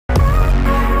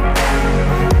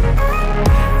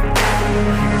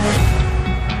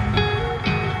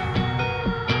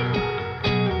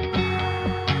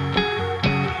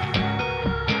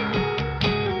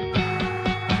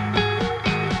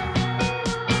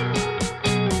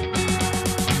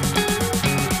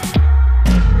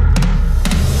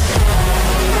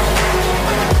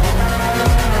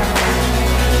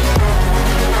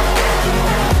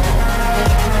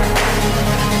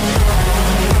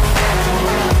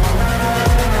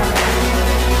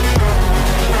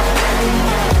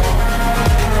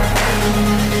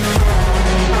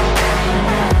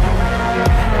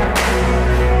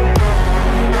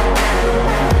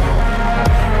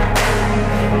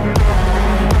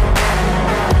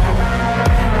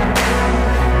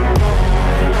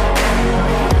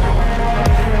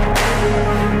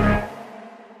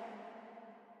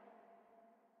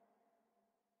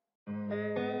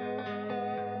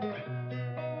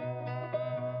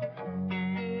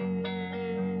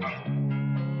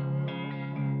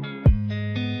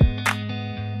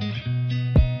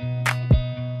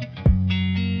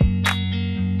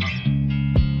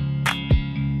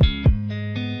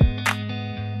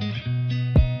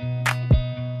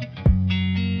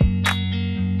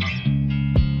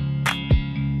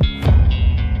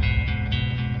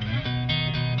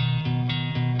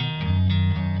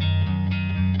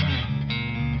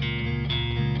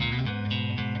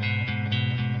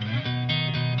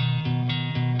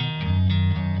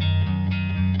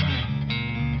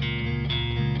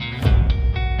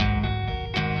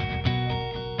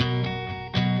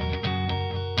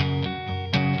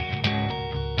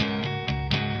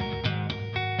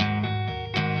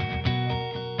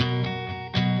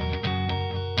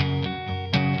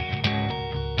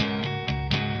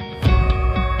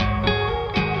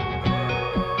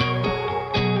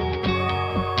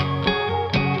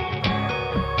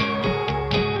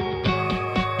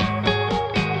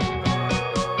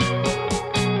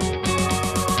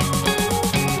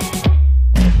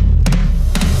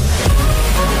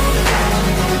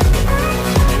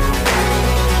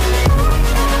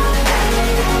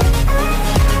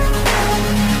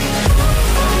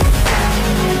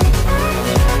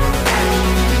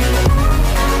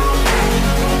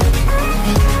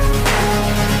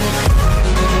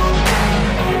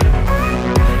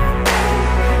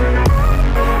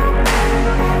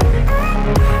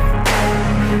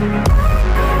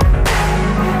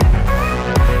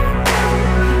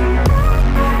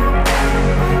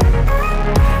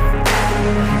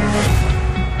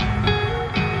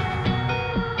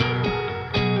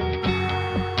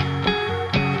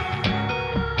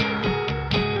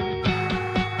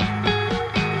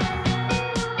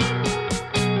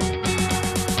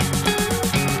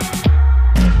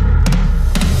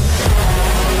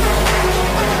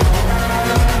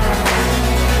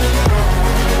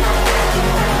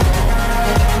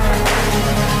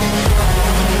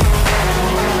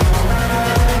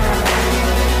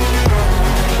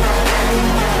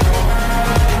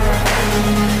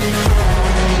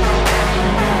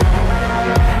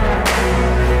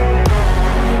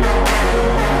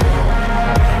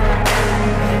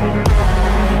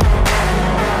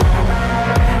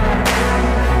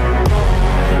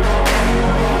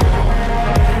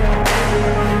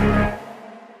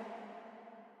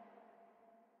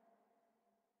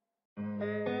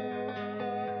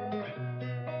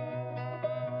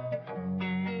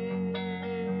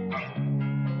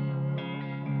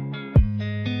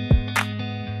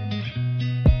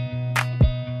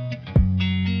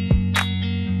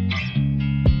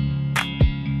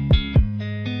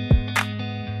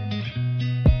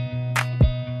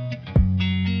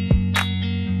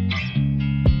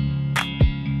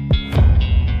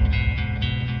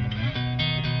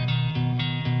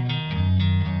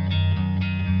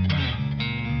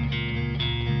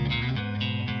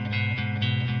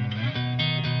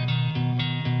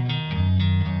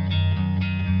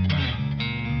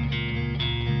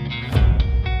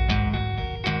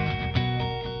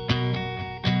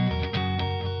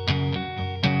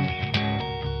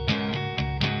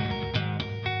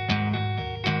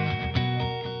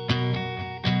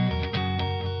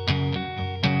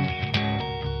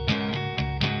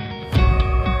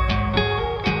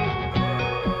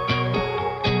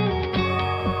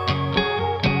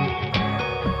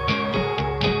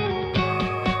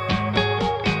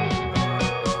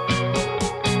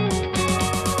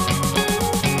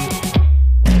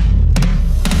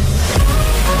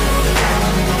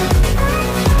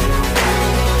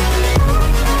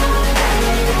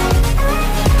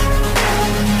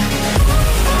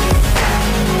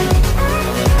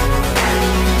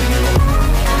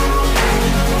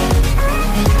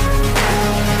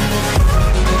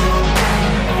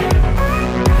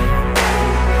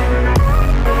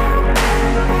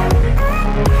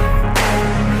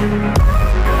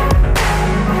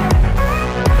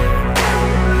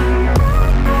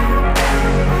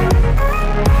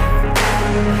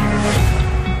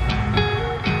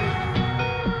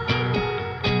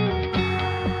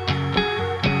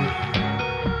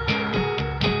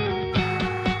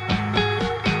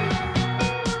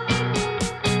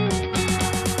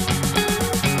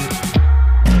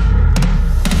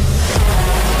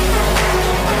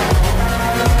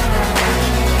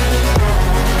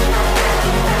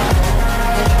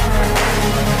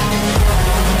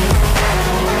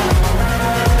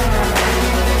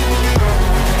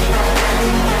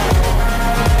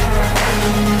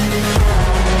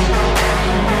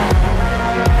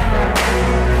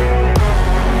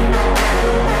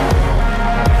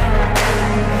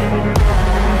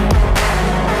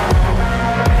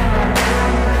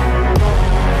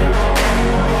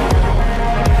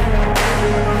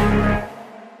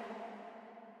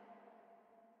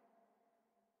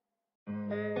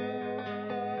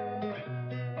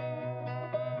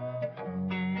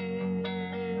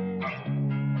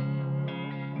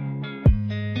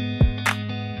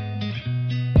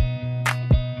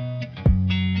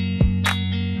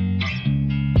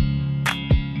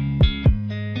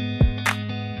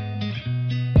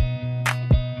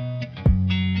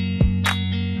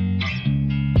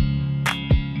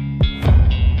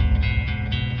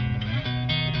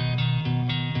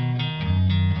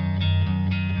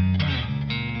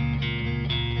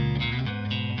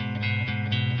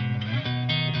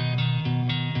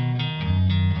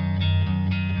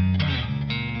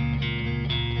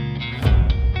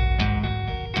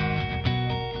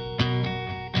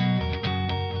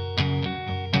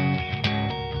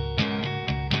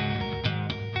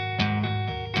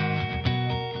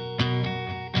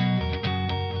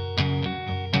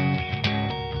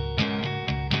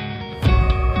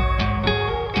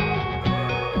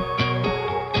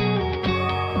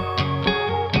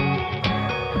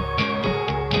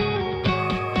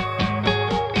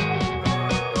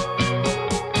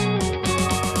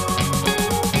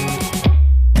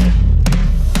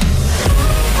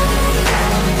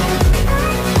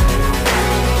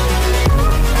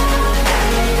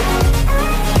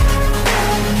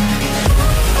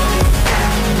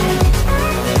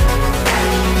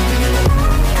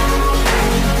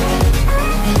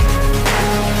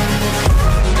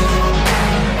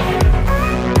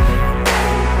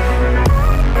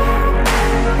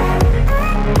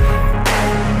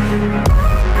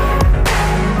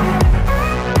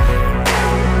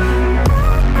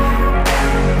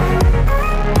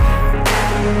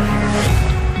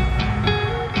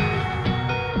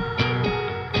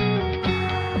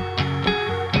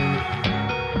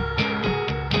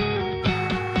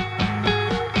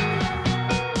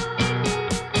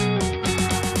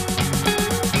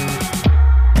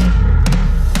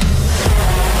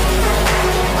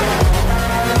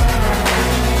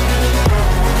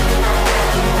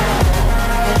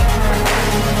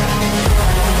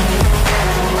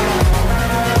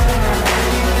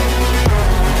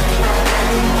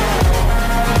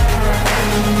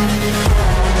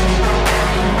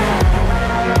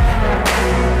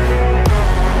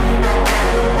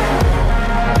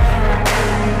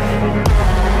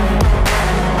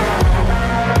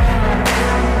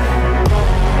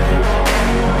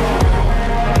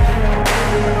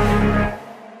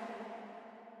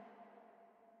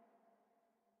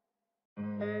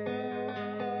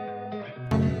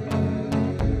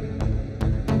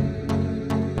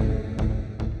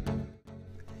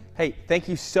Hey, thank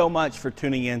you so much for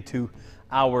tuning in to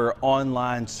our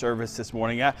online service this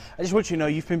morning. I just want you to know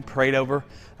you've been prayed over.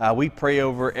 We pray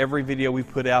over every video we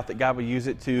put out that God will use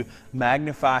it to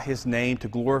magnify His name, to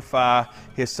glorify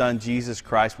His Son, Jesus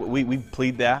Christ. We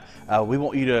plead that. We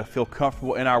want you to feel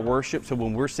comfortable in our worship. So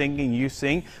when we're singing, you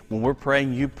sing. When we're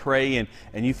praying, you pray.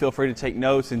 And you feel free to take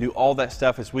notes and do all that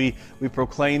stuff as we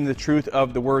proclaim the truth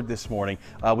of the Word this morning.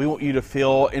 We want you to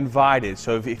feel invited.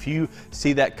 So if you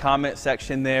see that comment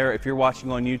section there, if you're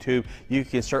watching on YouTube, you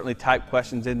can certainly type questions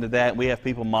into that. We have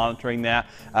people monitoring that.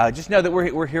 Just know that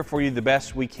we're here for you the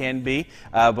best we can be,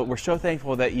 but we're so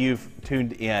thankful that you've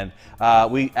tuned in.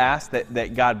 We ask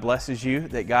that God blesses you,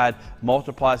 that God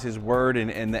multiplies His Word,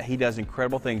 and that He does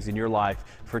incredible things in your life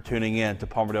for tuning in to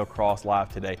Palmerdale Cross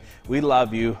Live today. We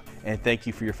love you, and thank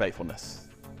you for your faithfulness.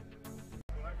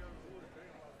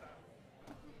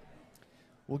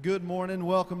 Well, good morning.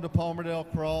 Welcome to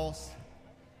Palmerdale Cross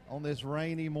on this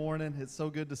rainy morning. It's so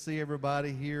good to see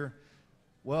everybody here.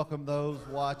 Welcome those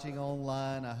watching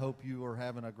online. I hope you are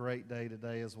having a great day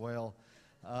today as well.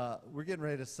 We're getting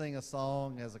ready to sing a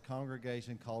song as a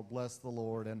congregation called Bless the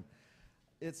Lord, and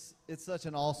it's such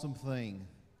an awesome thing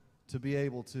to be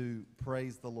able to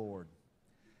praise the Lord.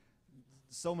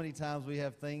 So many times we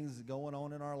have things going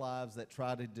on in our lives that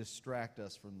try to distract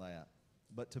us from that.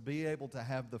 But to be able to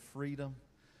have the freedom,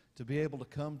 to be able to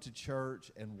come to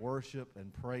church and worship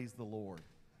and praise the Lord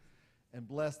and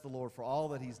bless the Lord for all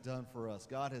that He's done for us.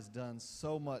 God has done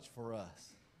so much for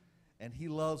us, and He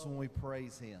loves when we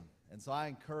praise Him. And so I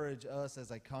encourage us as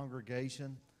a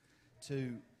congregation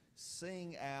to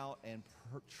sing out and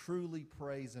truly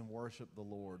praise and worship the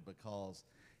Lord, because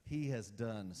He has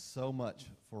done so much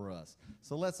for us.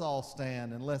 So let's all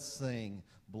stand and let's sing,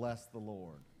 Bless the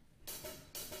Lord.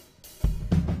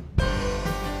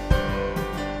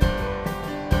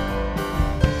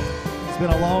 It's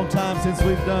been a long time since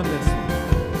we've done this one.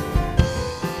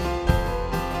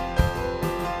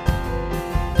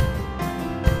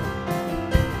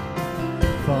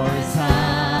 For as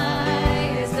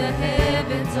high as the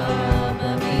heavens are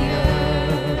above the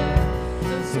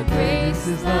earth, so great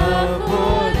is love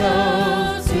for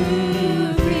those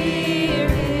who fear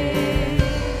Him.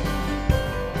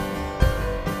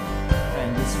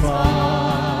 And as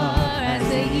far as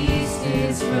the east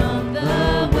is from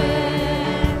the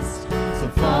west, so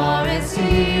far as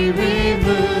He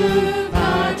removed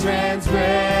our transgressions,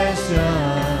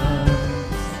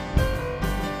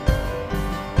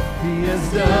 He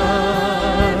has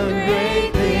done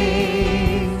great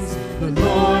things. The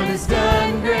Lord has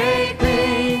done great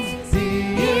things.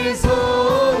 He is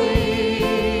holy.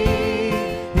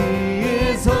 He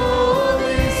is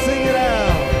holy. Sing it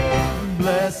out.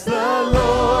 Bless the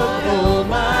Lord, oh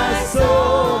my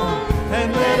soul,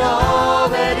 and let all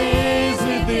that is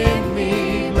within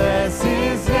me bless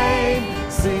His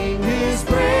name. Sing His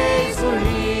praise, for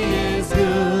He is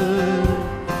good.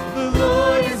 The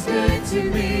Lord is good to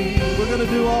me. We're going to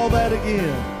do all that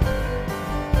again.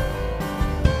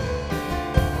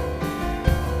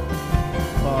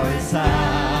 For as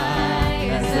high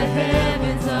as the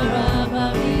heavens are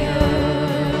above the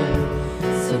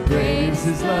earth, so great is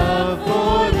His love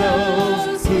for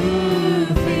those who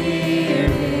fear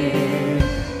Him.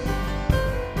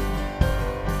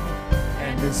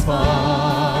 And as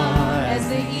far as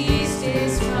the east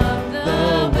is from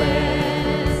the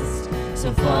west,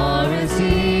 so far as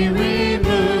He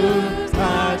removed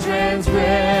our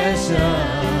transgressions,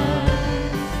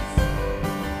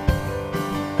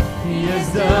 He has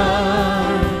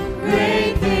done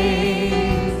great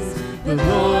things. The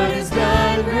Lord has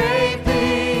done great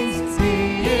things.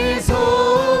 He is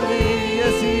holy.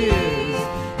 Yes, He is.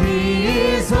 He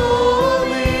is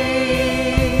holy.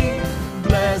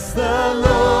 Bless the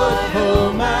Lord,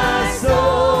 oh my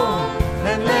soul,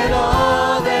 and let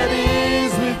all that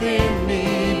is within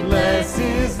me bless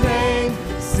His name.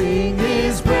 Sing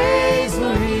His praise,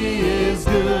 for He is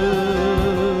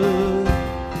good.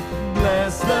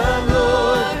 Bless the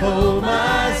Lord, oh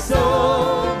my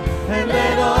soul, and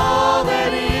let all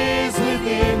that is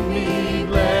within me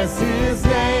bless His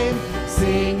name.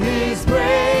 Sing His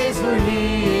praise, for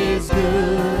He is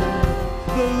good.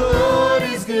 The Lord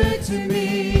is good to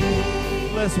me.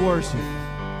 Let's worship.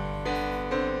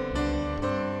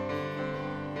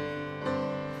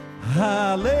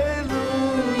 Hallelujah,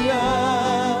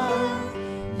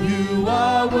 You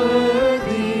are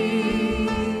worthy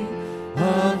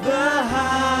of the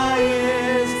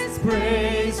highest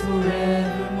praise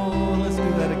forevermore. Let's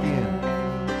do that again.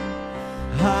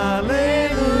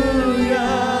 Hallelujah,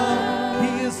 He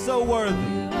is so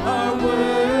worthy. Are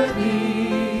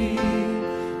worthy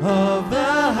of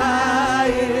the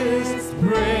highest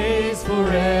praise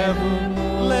forevermore.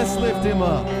 lift him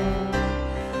up.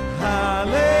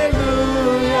 Hallelujah,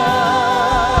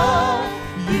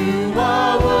 you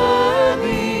are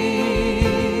worthy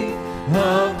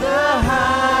of the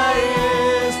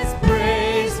highest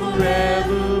praise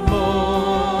forevermore.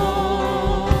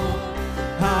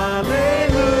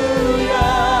 Hallelujah,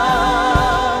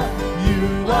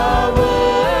 you are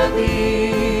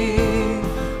worthy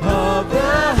of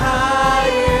the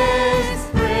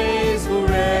highest praise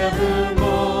forevermore.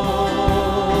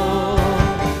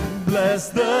 Bless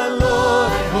the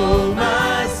Lord, oh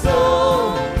my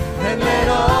soul, and let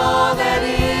all that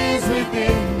is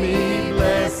within me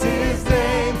bless his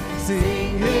name.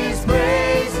 Sing his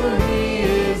praise, for he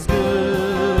is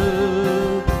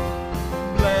good.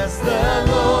 Bless the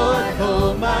Lord,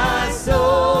 oh my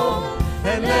soul,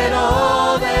 and let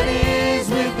all that is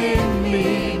within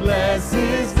me bless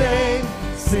his name.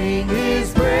 Sing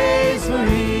his praise, for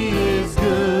he is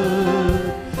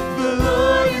good. The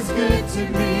Lord is good to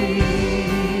me.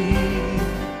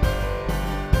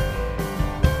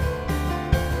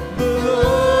 The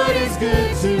Lord is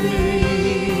good to me.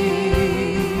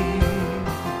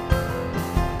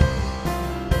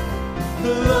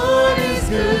 The Lord is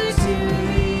good to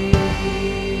me.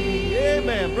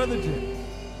 Amen, Brother Jim.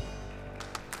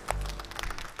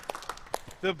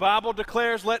 The Bible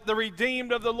declares, let the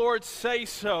redeemed of the Lord say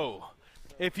so.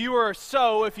 If you are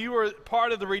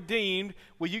part of the redeemed,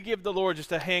 will you give the Lord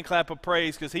just a hand clap of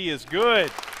praise because he is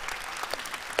good.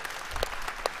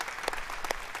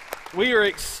 We are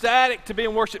ecstatic to be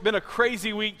in worship. It's been a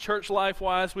crazy week church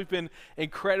life-wise. We've been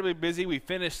incredibly busy. We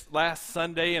finished last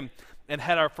Sunday and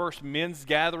had our first men's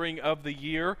gathering of the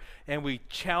year, and we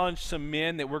challenged some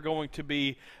men that we're going to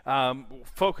be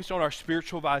focused on our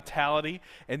spiritual vitality.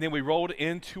 And then we rolled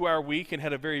into our week and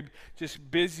had a very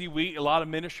just busy week. A lot of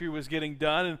ministry was getting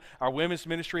done, and our women's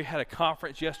ministry had a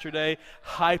conference yesterday,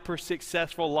 hyper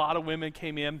successful. A lot of women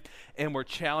came in and were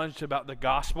challenged about the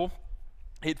gospel.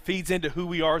 It feeds into who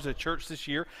we are as a church this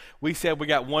year. We said we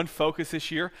got one focus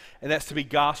this year, and that's to be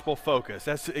gospel focused.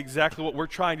 That's exactly what we're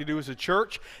trying to do as a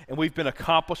church, and we've been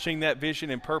accomplishing that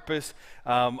vision and purpose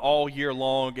all year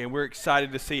long, and we're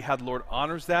excited to see how the Lord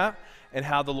honors that and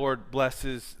how the Lord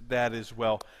blesses that as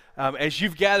well. As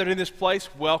you've gathered in this place,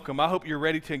 welcome. I hope you're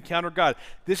ready to encounter God.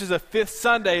 This is a fifth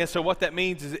Sunday, and so what that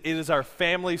means is it is our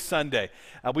family Sunday.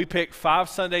 We pick 5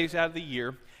 Sundays out of the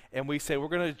year, and we say we're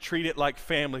going to treat it like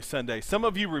Family Sunday. Some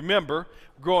of you remember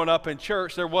growing up in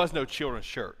church, there was no children's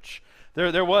church.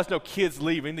 There was no kids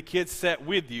leaving. The kids sat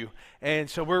with you. And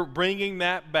so we're bringing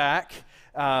that back,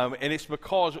 and it's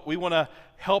because we want to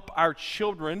help our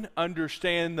children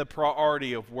understand the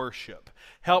priority of worship.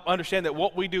 Help understand that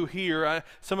what we do here,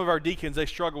 some of our deacons, they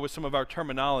struggle with some of our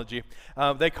terminology.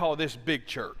 They call this big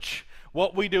church.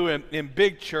 What we do in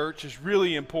big church is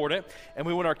really important, and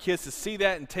we want our kids to see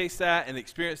that and taste that and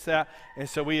experience that, and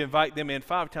so we invite them in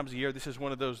 5 times a year. This is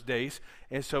one of those days,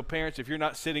 and so parents, if you're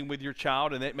not sitting with your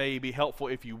child, and it may be helpful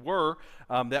if you were,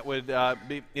 that would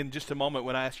be in just a moment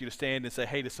when I ask you to stand and say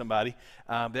hey to somebody,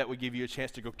 that would give you a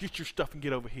chance to go get your stuff and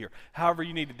get over here. However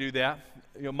you need to do that.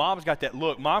 You know, mom's got that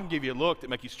look. Mom give you a look that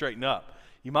make you straighten up.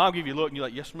 Your mom give you a look, and you're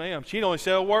like, yes, ma'am. She didn't only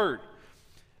say a word.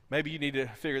 Maybe you need to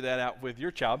figure that out with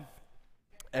your child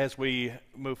as we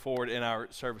move forward in our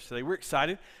service today. We're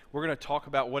excited. We're going to talk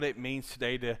about what it means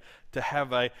today to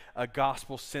have a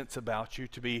gospel sense about you,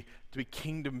 to be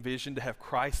kingdom vision, to have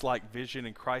Christ-like vision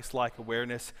and Christ-like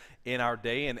awareness in our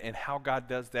day, and how God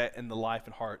does that in the life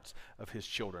and hearts of his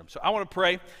children. So I want to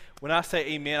pray. When I say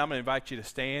amen, I'm going to invite you to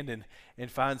stand and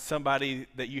find somebody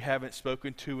that you haven't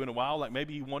spoken to in a while. Like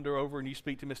maybe you wander over and you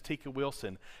speak to Miss Tika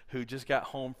Wilson, who just got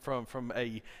home from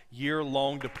a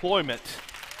year-long deployment.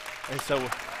 And so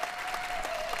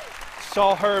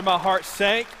saw her and my heart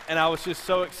sank, and I was just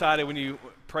so excited when you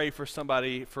pray for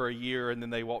somebody for a year and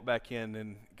then they walk back in,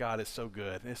 and God is so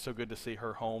good. And it's so good to see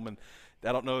her home, and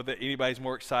I don't know that anybody's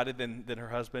more excited than her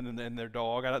husband and their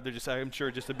dog. I'm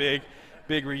sure just a big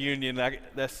reunion.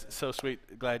 That's so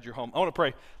sweet. Glad you're home. I want to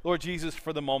pray. Lord Jesus,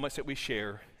 for the moments that we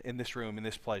share in this room, in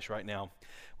this place right now,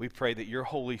 we pray that your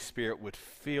Holy Spirit would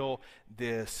fill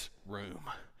this room.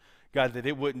 God, that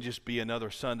it wouldn't just be another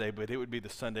Sunday, but it would be the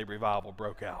Sunday revival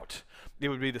broke out. It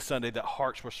would be the Sunday that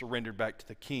hearts were surrendered back to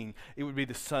the King. It would be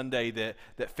the Sunday that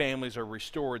families are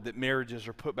restored, that marriages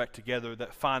are put back together,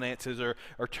 that finances are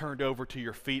turned over to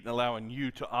your feet and allowing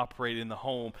you to operate in the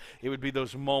home. It would be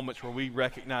those moments where we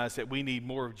recognize that we need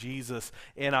more of Jesus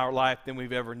in our life than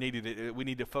we've ever needed it. We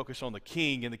need to focus on the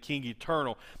King and the King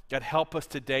eternal. God, help us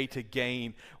today to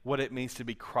gain what it means to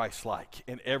be Christ-like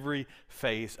in every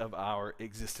phase of our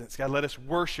existence. God, let us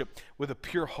worship with a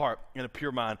pure heart and a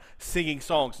pure mind, singing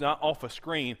songs not off a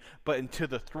screen, but into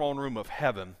the throne room of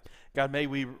heaven. God, may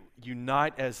we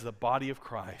unite as the body of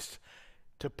Christ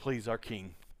to please our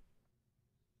King.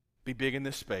 Be big in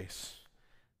this space.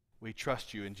 We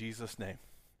trust you in Jesus' name.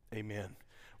 Amen.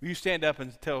 Will you stand up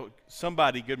and tell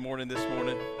somebody good morning this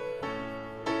morning?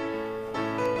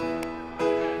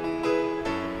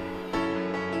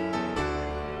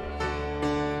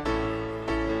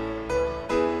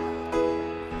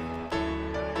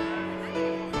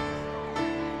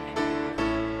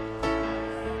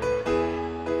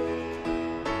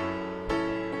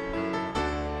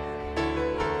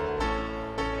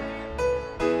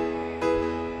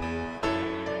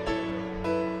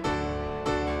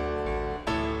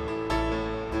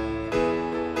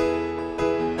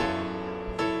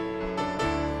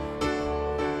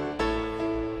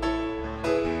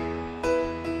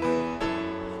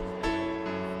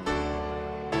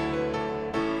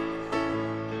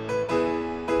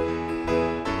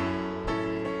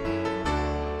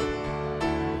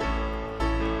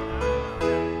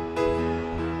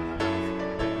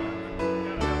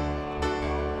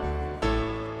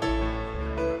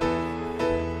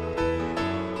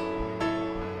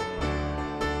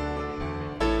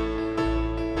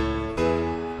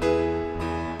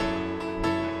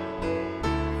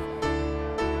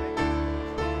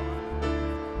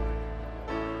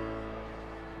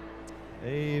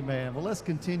 Amen. Well, let's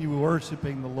continue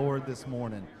worshiping the Lord this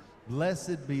morning.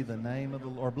 Blessed be the name of the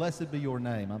Lord. Blessed be your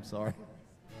name. I'm sorry.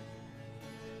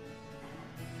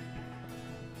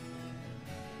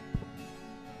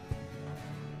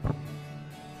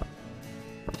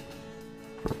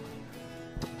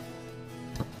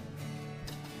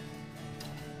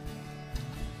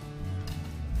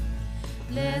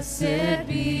 Blessed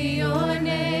be your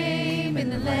name in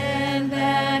the land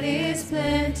that is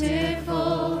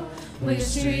plentiful, where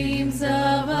streams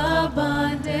of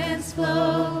abundance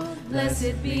flow.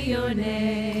 Blessed be your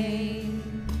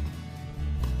name.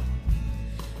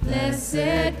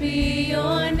 Blessed be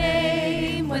your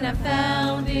name when I'm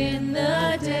found in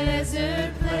the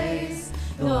desert place,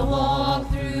 though I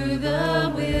walk through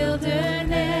the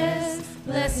wilderness.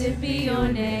 Blessed be your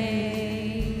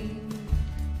name.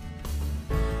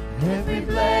 Every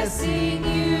blessing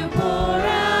you pour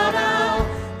out, I'll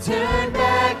turn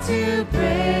back to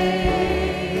praise.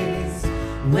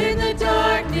 When the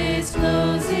darkness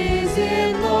closes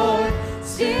in, Lord,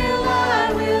 still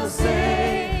I will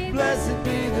say, blessed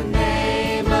be the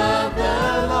name of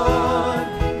the Lord.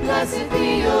 Blessed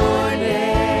be your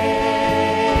name.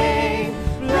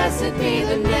 Blessed be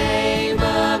the name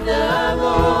of the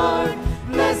Lord.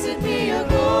 Blessed be your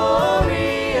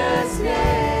glorious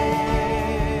name.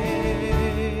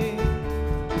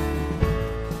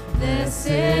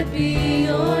 Blessed be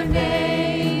your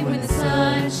name when the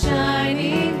sun's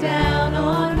shining down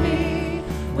on me,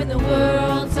 when the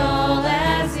world's all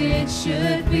as it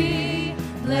should be.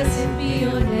 Blessed be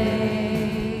your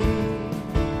name.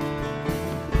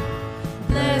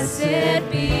 Blessed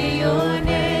be your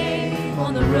name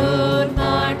on the road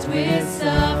marked with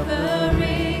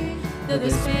suffering, though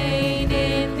there's pain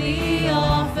in the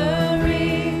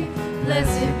offering.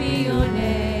 Blessed be your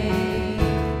name.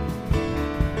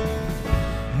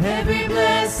 Every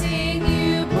blessing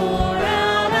you pour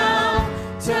out, I'll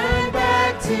turn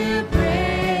back to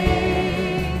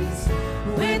praise.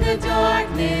 When the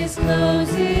darkness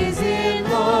closes in,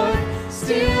 Lord,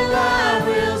 still I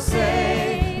will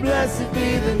say, blessed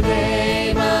be the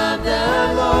name of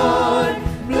the Lord.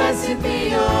 Blessed be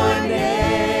your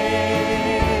name.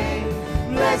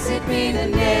 Blessed be the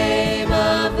name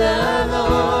of the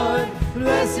Lord.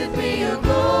 Blessed be your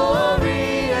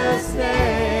glorious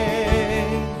name.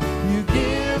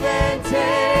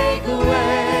 Take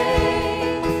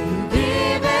away, you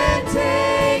give and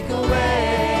take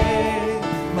away.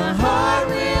 My heart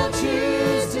will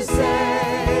choose to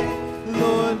say,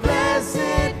 Lord,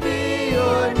 blessed be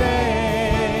your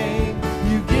name.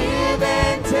 You give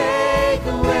and take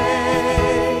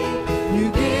away, you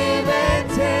give and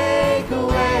take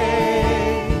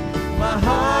away. My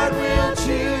heart will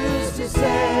choose to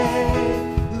say,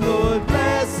 Lord,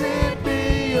 blessed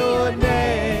be your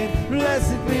name.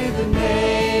 Blessed be the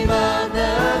name of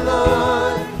the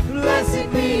Lord. Blessed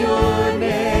be your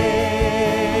name.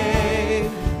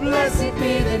 Blessed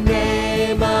be the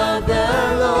name of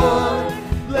the Lord.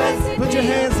 Blessed Put your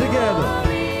hands together.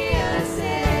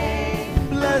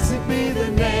 Blessed be the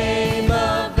name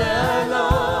of the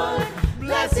Lord.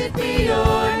 Blessed be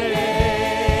your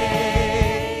name.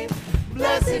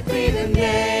 Blessed be the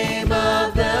name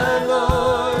of the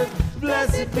Lord.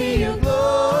 Blessed be your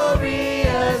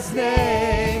glorious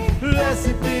name.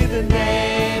 Blessed be the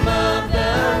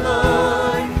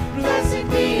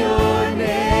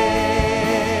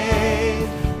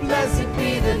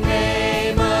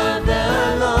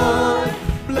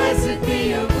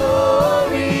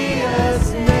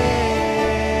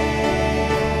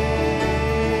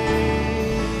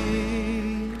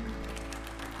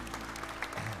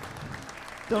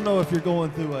Don't know if you're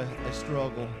going through a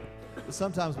struggle, but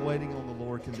sometimes waiting on the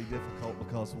Lord can be difficult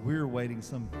because we're waiting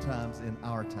sometimes in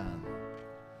our time.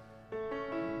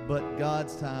 But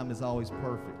God's time is always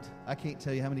perfect. I can't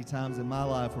tell you how many times in my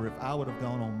life where if I would have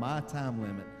gone on my time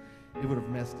limit, it would have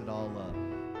messed it all up.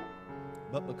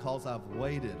 But because I've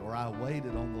waited, or I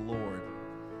waited on the Lord,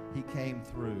 He came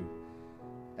through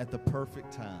at the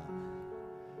perfect time.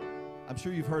 I'm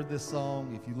sure you've heard this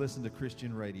song if you listen to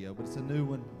Christian radio, but it's a new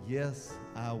one, Yes,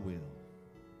 I Will.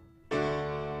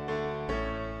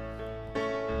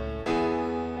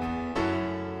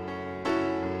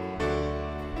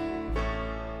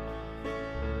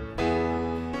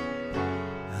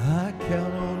 I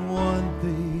count on one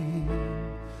thing,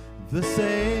 the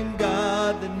same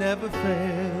God that never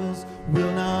fails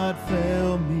will not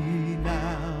fail me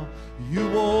now. You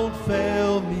won't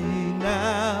fail me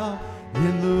now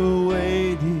in the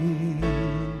waiting.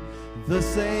 The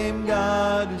same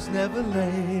God who's never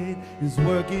late is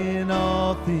working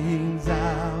all things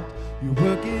out. You're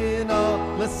working all,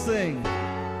 let's sing.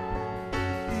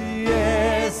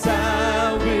 Yes,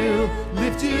 I will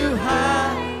lift you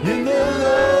high in the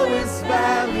lowest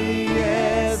valley.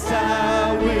 Yes,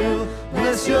 I will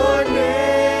bless your name.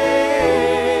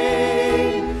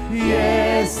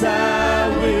 Yes, I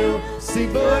will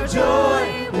sing for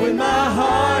joy when my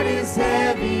heart is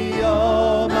heavy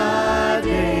all my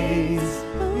days.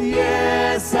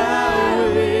 Yes, I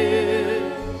will.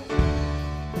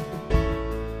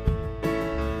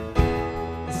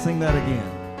 Sing that again.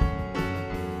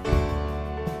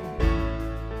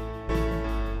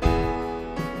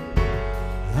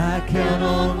 I count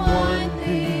on one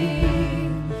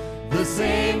thing, the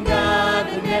same God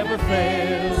that never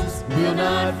fails will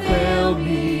not fail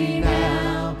me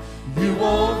now. You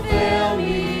won't fail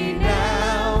me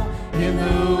now in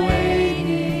the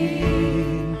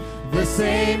waiting. The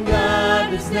same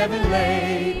God that's never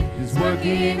late is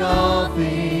working all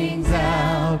things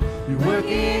out. You're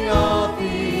working all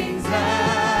things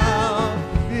out.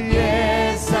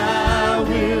 Yes, I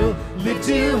will lift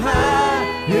you high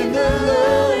in the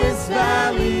lowest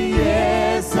valley.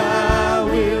 Yes, I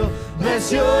will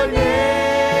bless your name.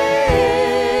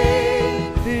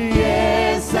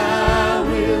 Yes, I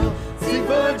will sing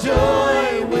for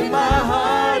joy when my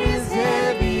heart is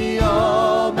heavy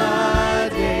all my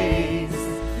days.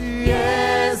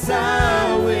 Yes,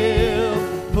 I will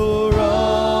for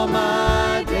all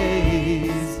my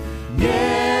days.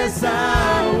 Yes,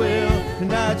 I will,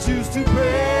 and I choose to praise,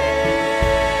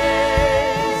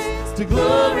 to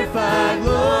glorify,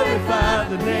 glorify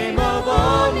the name of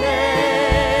all names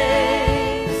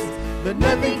that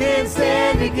nothing can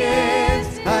stand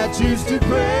against. I choose to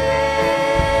praise,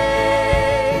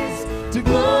 to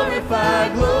glorify,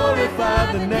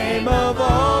 glorify the name of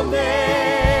all names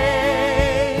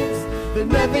that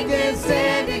nothing can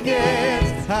stand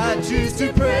against. I choose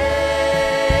to praise,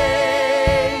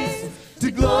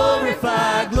 to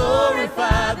glorify,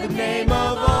 glorify the name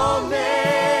of all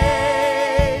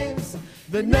names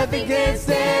that nothing can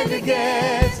stand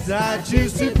against. I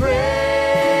choose to praise,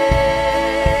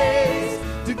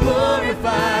 to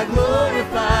glorify,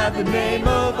 glorify the name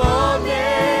of all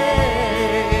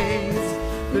names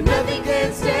that nothing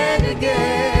can stand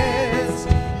against.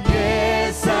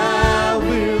 Yes, I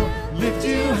will lift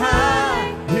you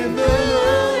high in the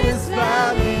lowest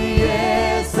valley.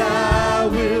 Yes, I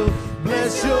will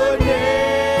bless your name.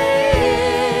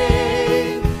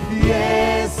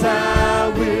 Yes, I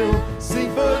will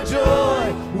sing for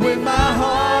joy when my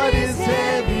heart is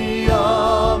heavy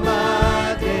all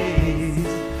my days.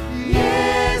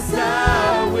 Yes,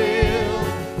 I will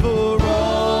for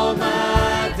all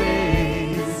my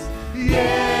days.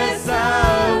 Yes,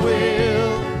 I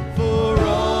will for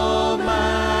all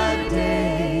my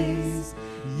days.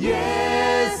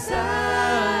 Yes,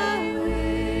 I will.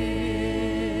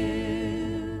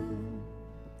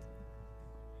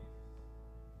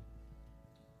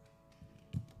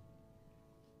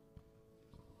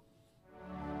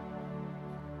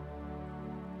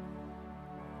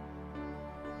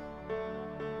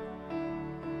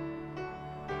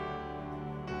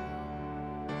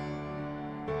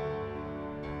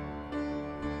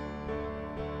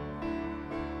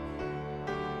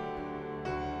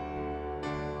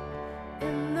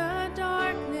 In the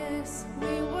darkness,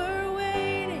 we were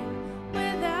waiting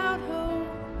without hope,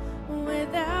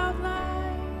 without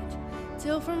light,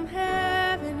 till from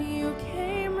heaven you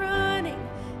came running.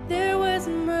 There was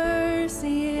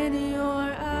mercy in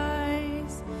your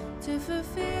eyes to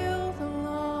fulfill the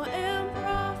law and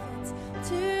prophets.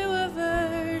 To a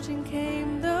virgin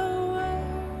came the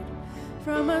word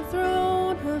from a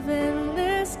throne of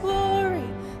endless glory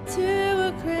to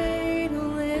a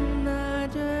cradle in the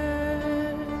dirt.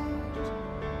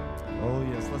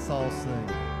 Let's all sing.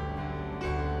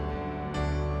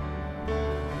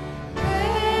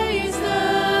 Praise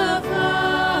the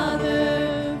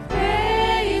Father,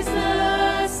 praise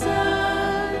the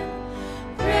Son,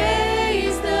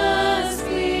 praise the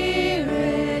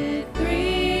Spirit,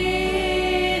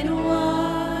 three in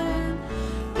one.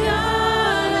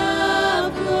 God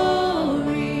of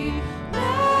glory,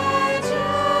 majesty,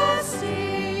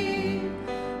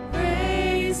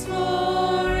 praise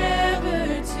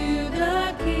forever to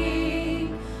the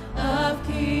King of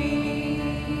Kings.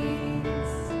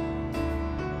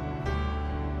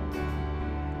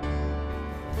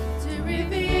 To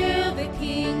reveal the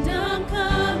kingdom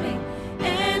coming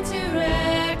and to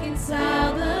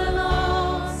reconcile the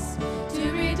lost,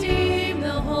 to redeem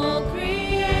the whole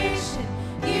creation.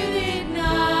 You did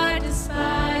not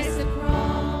despise the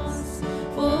cross,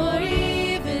 for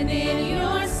even in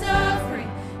your suffering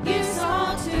you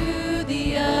saw to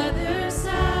the other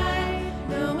side,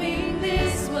 knowing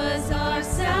this was our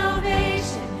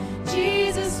salvation.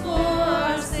 Jesus, for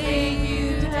our sake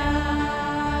you died.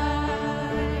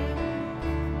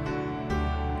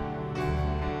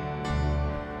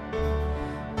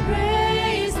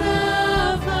 Praise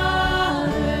the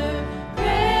Father,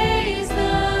 praise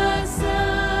the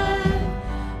Son,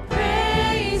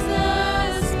 praise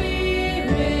the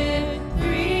Spirit,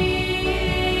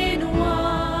 three in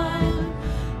one.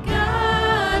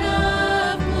 God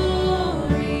of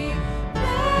glory,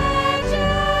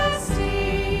 majesty,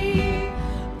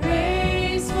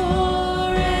 praise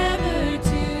forever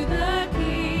to the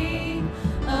King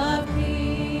of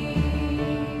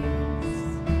Kings.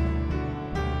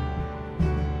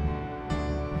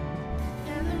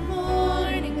 And the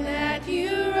morning that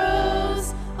you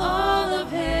rose, all of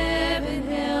heaven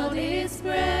held its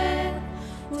breath,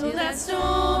 till that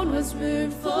stone was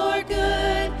moved for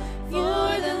good,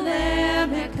 for the Lamb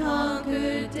had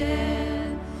conquered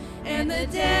death. And the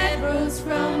dead rose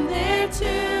from their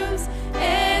tombs,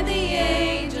 and the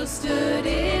angels stood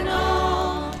in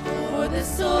awe, for the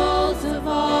souls of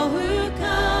all who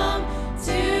come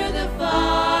to the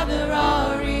Father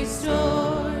are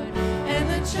restored. And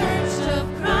the church of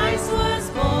Christ was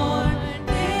born,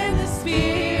 and the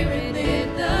Spirit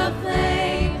lit the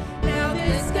flame. Now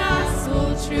this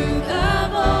gospel true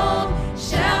of old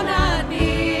shall not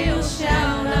kneel,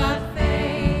 shall not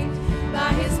faint.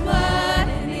 By his blood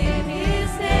and in his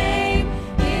name,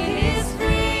 in his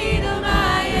freedom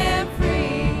I am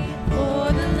free.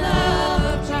 For the love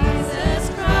of Jesus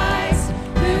Christ,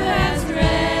 who has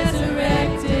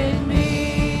resurrected me.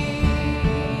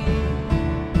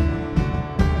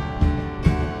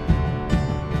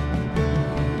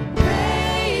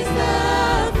 Praise the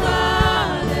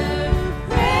Father,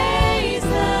 praise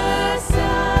the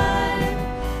Son,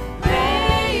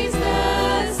 praise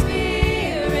the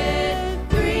Spirit,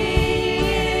 three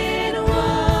in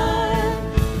one.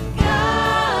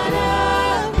 God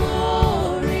of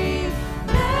glory,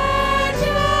 majesty,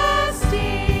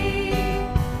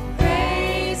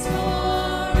 praise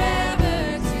forever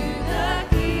to the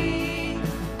King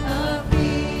of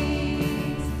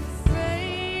Kings.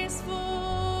 Praise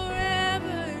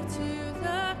forever to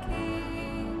the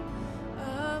King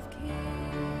of Kings.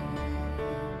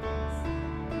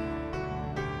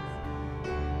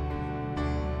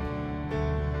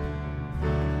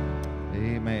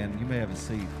 Amen. You may have a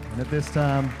seat. And at this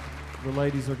time, the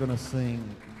ladies are going to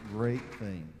sing Great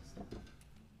Things.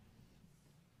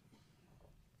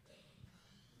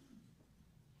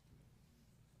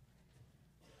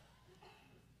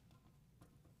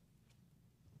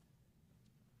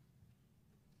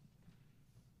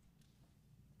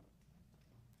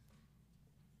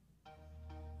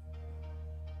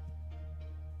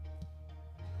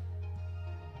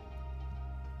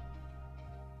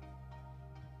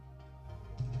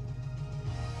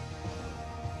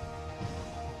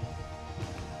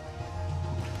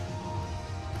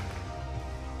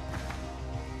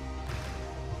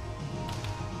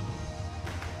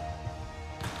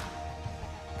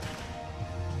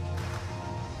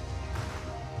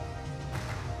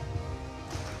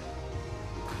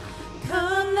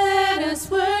 Come, let us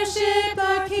worship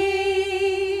our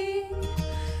King.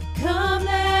 Come,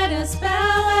 let us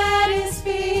bow at his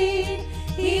feet.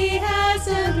 He has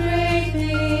done great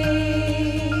things.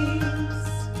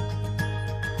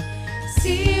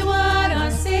 See what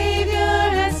our Savior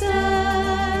has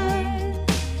done.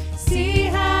 See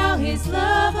how his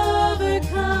love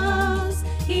overcomes.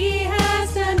 He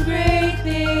has done great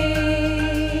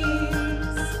things.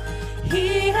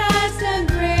 He has done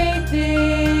great things.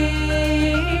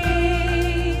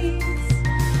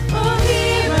 Oh,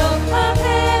 hero of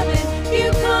heaven,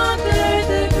 you conquered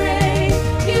the grave.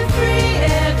 You free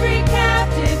every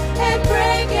captive.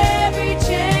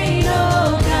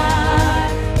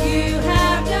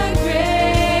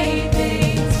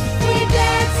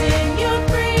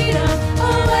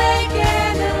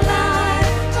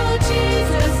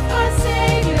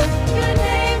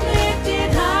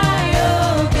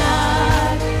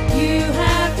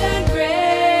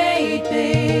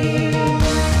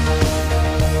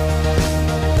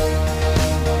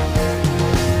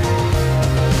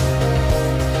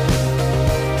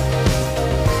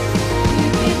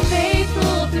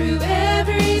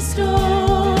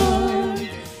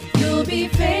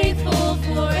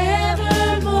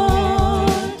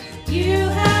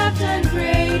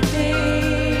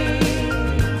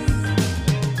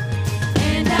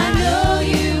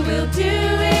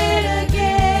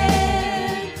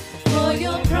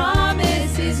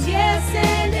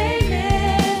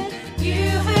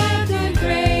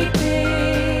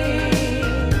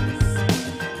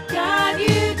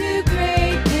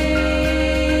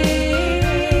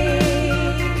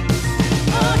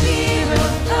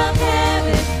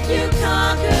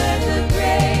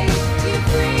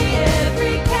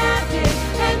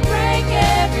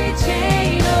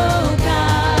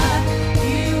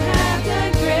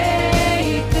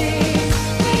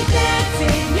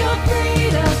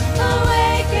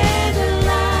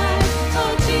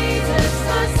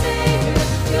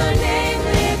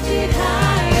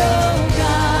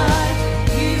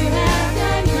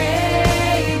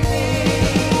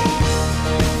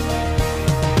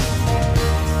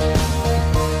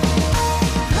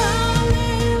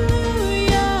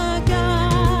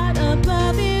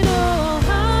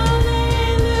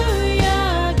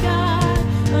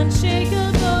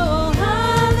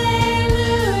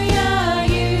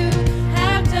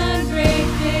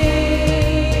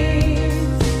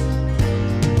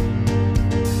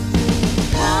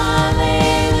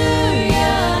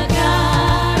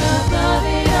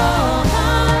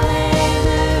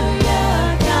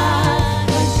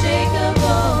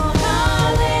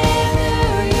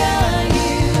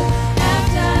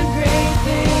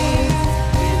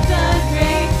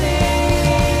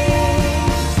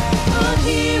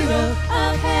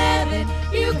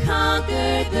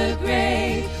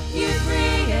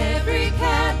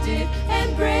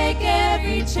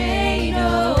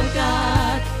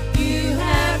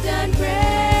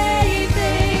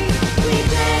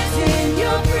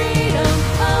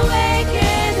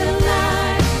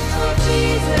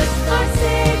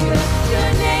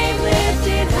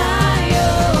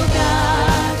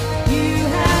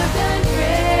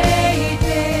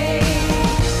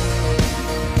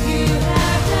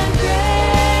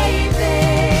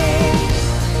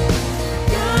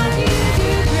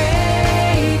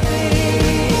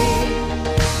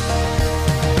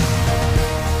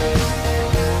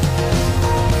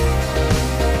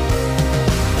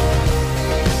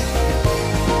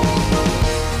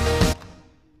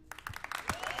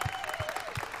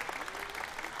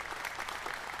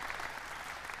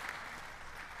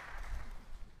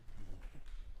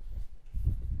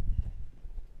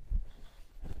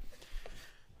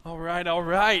 right, all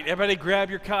right. Everybody grab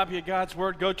your copy of God's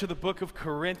Word. Go to the book of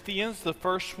Corinthians, the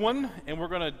first one, and we're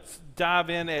going to dive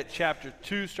in at chapter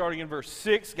 2, starting in verse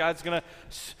 6. God's going to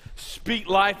speak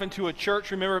life into a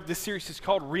church. Remember, this series is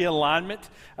called Realignment.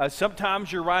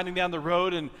 Sometimes you're riding down the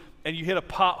road and you hit a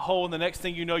pothole, and the next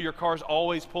thing you know, your car's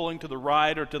always pulling to the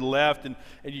right or to the left, and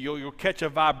you'll catch a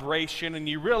vibration, and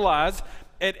you realize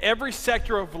at every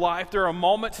sector of life, there are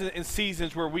moments and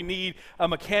seasons where we need a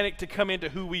mechanic to come into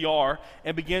who we are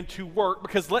and begin to work.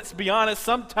 Because let's be honest,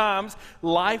 sometimes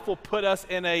life will put us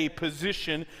in a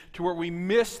position to where we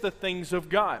miss the things of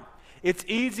God. It's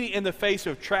easy in the face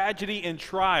of tragedy and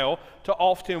trial to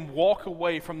often walk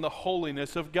away from the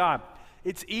holiness of God.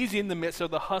 It's easy in the midst of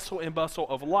the hustle and bustle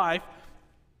of life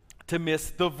to miss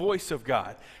the voice of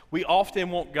God. We often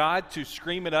want God to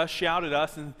scream at us, shout at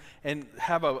us, and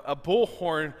have a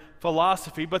bullhorn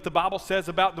philosophy, but the Bible says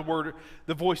about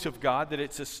the voice of God, that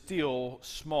it's a still,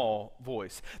 small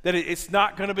voice, that it's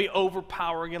not going to be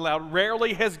overpowering and loud.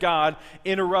 Rarely has God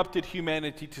interrupted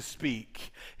humanity to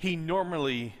speak. He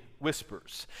normally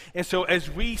whispers. And so as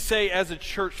we say as a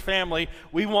church family,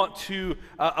 we want to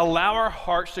allow our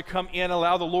hearts to come in,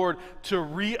 allow the Lord to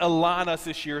realign us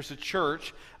this year as a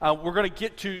church. We're going to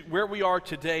get to where we are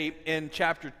today in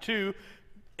chapter 2,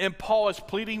 and Paul is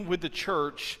pleading with the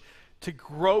church to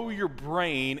grow your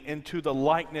brain into the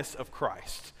likeness of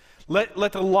Christ. Let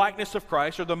the likeness of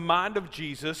Christ, or the mind of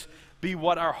Jesus, be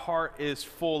what our heart is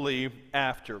fully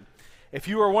after. If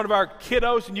you are one of our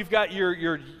kiddos and you've got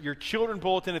your children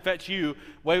bulletin, if that's you,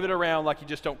 wave it around like you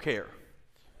just don't care.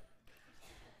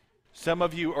 Some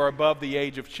of you are above the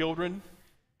age of children,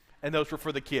 and those were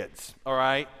for the kids, all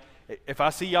right? If I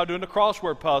see y'all doing the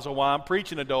crossword puzzle while I'm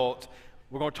preaching adults,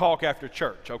 we're going to talk after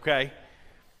church, okay?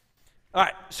 All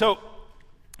right, so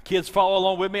kids, follow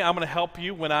along with me. I'm going to help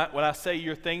you. When I say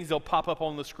your things, they'll pop up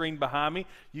on the screen behind me.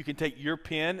 You can take your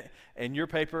pen and your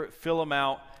paper, fill them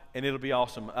out, and it'll be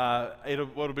awesome.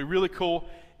 What'll be really cool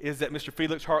is that Mr.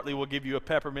 Felix Hartley will give you a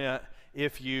peppermint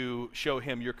if you show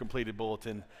him your completed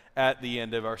bulletin at the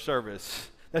end of our service.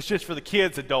 That's just for the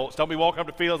kids, adults. Don't be walking up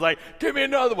to Felix like, give me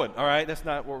another one. All right, that's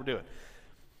not what we're doing.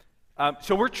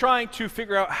 So we're trying to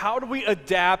figure out how do we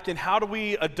adapt and how do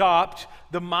we adopt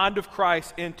the mind of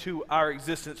Christ into our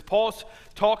existence. Paul's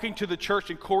talking to the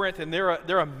church in Corinth, and they're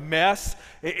a mess.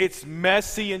 It's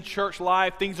messy in church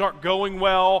life. Things aren't going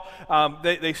well.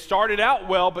 They started out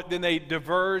well, but then they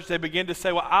diverged. They begin to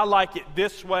say, well, I like it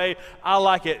this way. I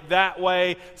like it that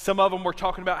way. Some of them were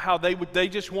talking about how they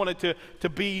just wanted to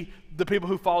be the people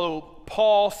who follow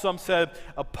Paul. Some said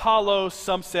Apollos,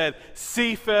 some said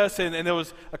Cephas, and there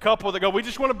was a couple that go, we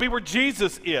just want to be where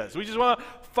Jesus is. We just want to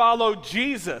follow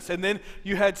Jesus. And then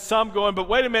you had some going, but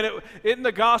wait a minute, isn't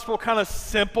the gospel kind of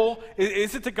simple?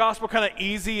 Isn't the gospel kind of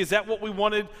easy? Is that what we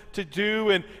wanted to do?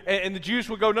 And the Jews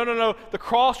would go, no, the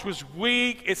cross was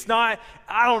weak. It's not,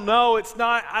 I don't know,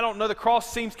 the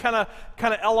cross seems kind of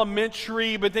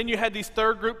elementary. But then you had these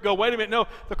third group go, wait a minute, no,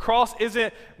 the cross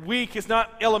isn't weak, it's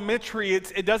not elementary,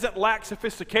 it doesn't lack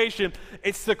sophistication.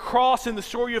 It's the cross and the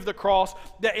story of the cross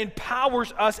that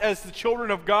empowers us as the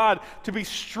children of God to be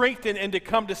strengthened and to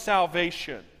come to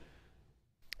salvation.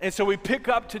 And so we pick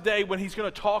up today when he's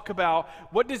going to talk about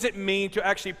what does it mean to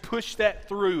actually push that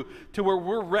through to where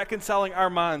we're reconciling our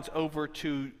minds over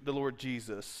to the Lord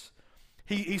Jesus.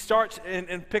 He starts,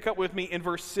 and pick up with me in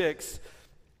verse 6.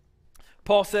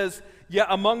 Paul says, yeah,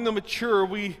 among the mature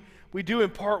we do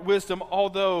impart wisdom,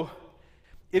 although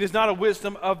it is not a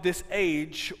wisdom of this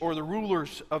age or the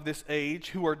rulers of this age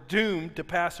who are doomed to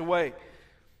pass away.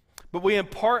 But we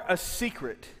impart a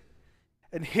secret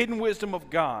and hidden wisdom of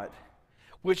God,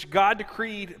 which God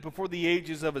decreed before the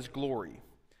ages of his glory.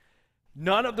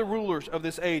 None of the rulers of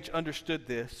this age understood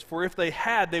this, for if they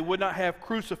had, they would not have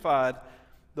crucified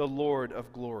the Lord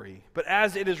of glory. But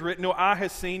as it is written, no eye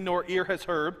has seen, nor ear has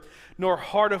heard, nor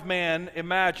heart of man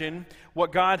imagined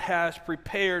what God has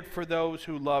prepared for those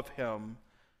who love him.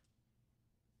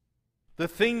 The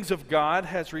things of God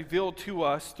has revealed to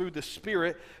us through the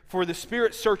Spirit, for the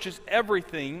Spirit searches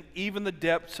everything, even the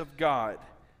depths of God.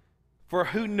 For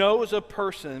who knows a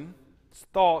person's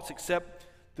thoughts except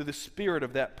through the spirit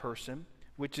of that person,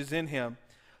 which is in him?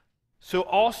 So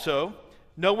also,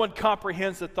 no one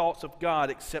comprehends the thoughts of God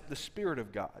except the Spirit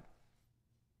of God.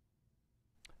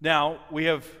 Now, we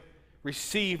have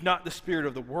received not the spirit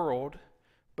of the world,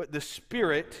 but the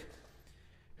Spirit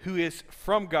who is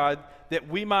from God, that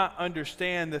we might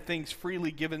understand the things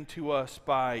freely given to us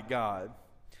by God.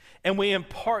 And we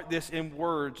impart this in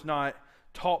words not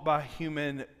taught by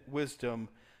human wisdom,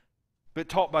 but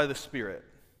taught by the Spirit,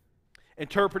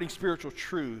 interpreting spiritual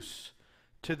truths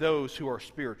to those who are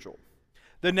spiritual.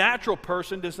 The natural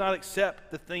person does not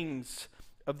accept the things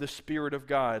of the Spirit of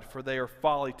God, for they are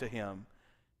folly to him,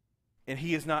 and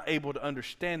he is not able to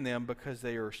understand them because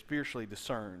they are spiritually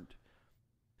discerned.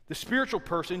 The spiritual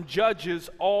person judges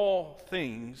all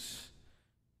things,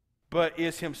 but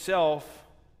is himself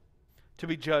to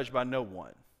be judged by no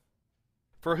one.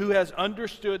 For who has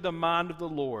understood the mind of the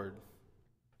Lord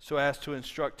so as to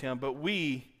instruct him? But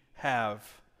we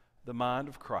have the mind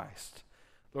of Christ.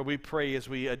 Lord, we pray as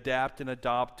we adapt and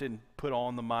adopt and put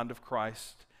on the mind of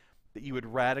Christ, that you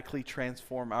would radically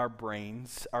transform our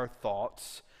brains, our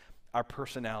thoughts, our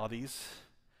personalities,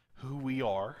 who we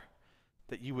are,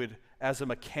 that you would, as a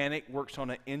mechanic works on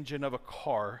an engine of a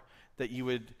car, that you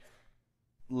would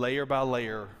layer by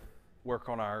layer work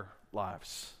on our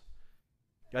lives.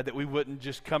 God, that we wouldn't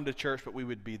just come to church, but we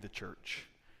would be the church.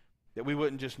 That we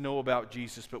wouldn't just know about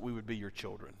Jesus, but we would be your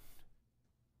children.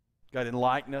 God,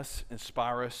 enlighten us,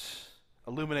 inspire us,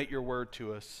 illuminate your word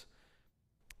to us.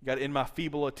 God, in my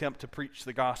feeble attempt to preach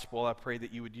the gospel, I pray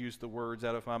that you would use the words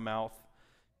out of my mouth,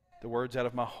 the words out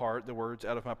of my heart, the words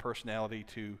out of my personality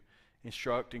to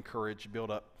instruct, encourage, build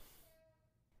up,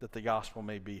 that the gospel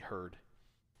may be heard.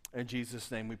 In Jesus'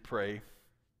 name we pray.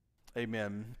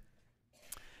 Amen.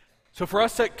 So for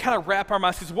us to kind of wrap our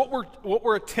minds, because what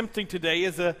we're attempting today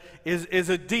is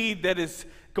a deed that is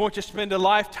going to spend a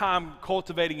lifetime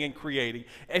cultivating and creating.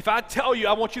 If I tell you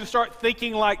I want you to start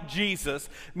thinking like Jesus,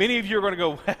 many of you are going to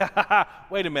go,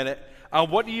 wait a minute,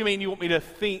 what do you mean you want me to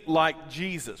think like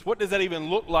Jesus? What does that even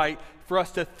look like for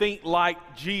us to think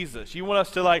like Jesus? You want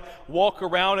us to like walk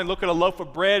around and look at a loaf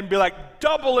of bread and be like,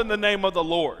 double in the name of the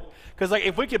Lord? Because like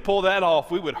if we could pull that off,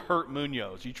 we would hurt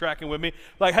Munoz. You tracking with me?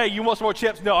 Like, hey, you want some more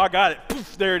chips? No, I got it.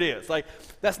 Poof, there it is. Like,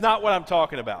 that's not what I'm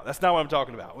talking about. That's not what I'm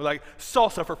talking about. We're like,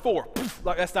 salsa for 4. Poof,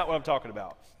 like, that's not what I'm talking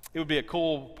about. It would be a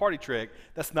cool party trick.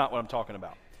 That's not what I'm talking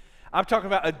about. I'm talking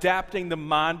about adapting the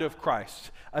mind of Christ.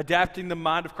 Adapting the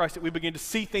mind of Christ, that we begin to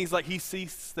see things like he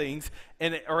sees things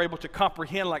and are able to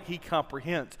comprehend like he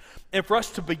comprehends. And for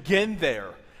us to begin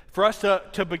there,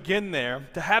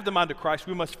 to have the mind of Christ,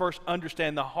 we must first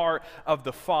understand the heart of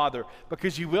the Father,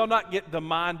 because you will not get the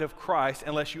mind of Christ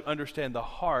unless you understand the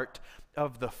heart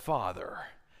of the Father.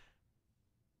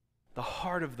 The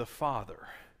heart of the Father.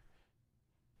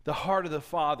 The heart of the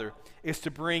Father is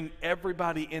to bring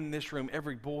everybody in this room,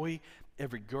 every boy,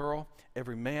 every girl,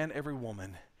 every man, every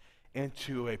woman,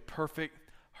 into a perfect,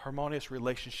 harmonious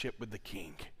relationship with the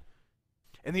King.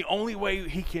 And the only way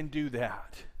he can do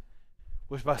that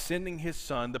was by sending his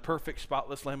Son, the perfect,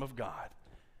 spotless Lamb of God,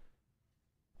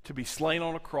 to be slain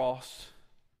on a cross,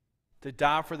 to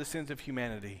die for the sins of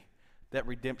humanity, that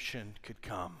redemption could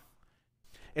come.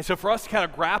 And so for us to kind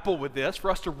of grapple with this, for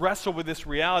us to wrestle with this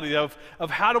reality of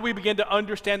how do we begin to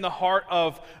understand the heart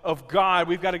of God,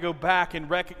 we've got to go back and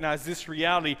recognize this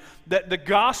reality that the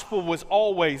gospel was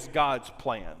always God's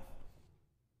plan.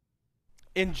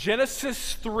 In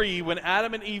Genesis 3, when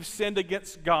Adam and Eve sinned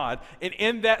against God, and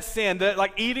in that sin, that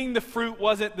like eating the fruit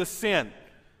wasn't the sin.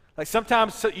 Like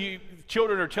sometimes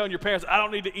children are telling your parents, I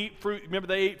don't need to eat fruit. Remember,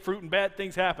 they ate fruit and bad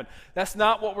things happen. That's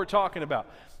not what we're talking about.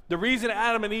 The reason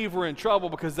Adam and Eve were in trouble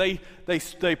because they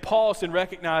paused and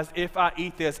recognized, if I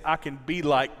eat this, I can be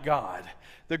like God.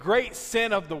 The great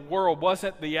sin of the world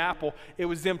wasn't the apple. It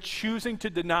was them choosing to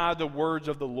deny the words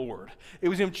of the Lord. It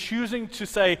was them choosing to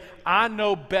say, I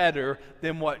know better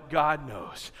than what God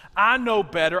knows. I know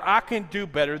better. I can do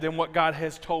better than what God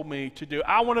has told me to do.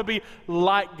 I want to be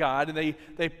like God. And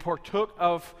they partook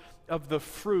of the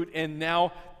fruit, and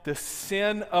now the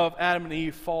sin of Adam and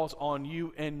Eve falls on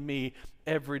you and me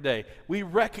every day. We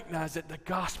recognize that the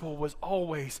gospel was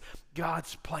always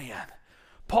God's plan.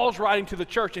 Paul's writing to the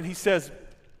church, and he says,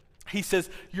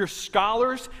 your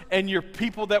scholars and your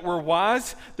people that were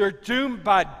wise, they're doomed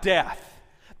by death.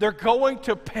 They're going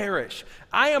to perish.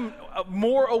 I am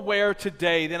more aware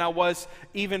today than I was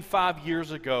even 5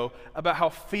 years ago about how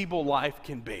feeble life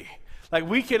can be. Like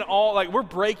we can all, like we're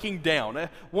breaking down.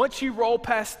 Once you roll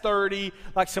past 30,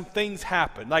 like some things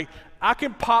happen. Like I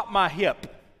can pop my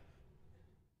hip.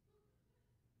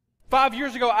 5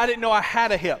 years ago, I didn't know I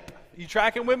had a hip. You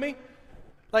tracking with me?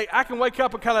 Like I can wake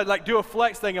up and kind of like do a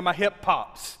flex thing and my hip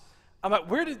pops. I'm like,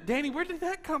 where did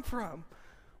that come from?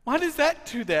 Why does that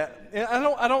do that? And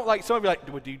I don't like, some of you are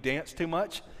like, do you dance too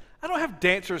much? I don't have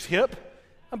dancer's hip.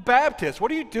 I'm Baptist.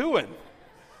 What are you doing?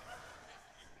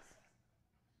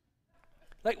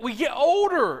 Like we get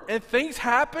older and things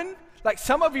happen. Like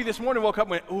some of you this morning woke up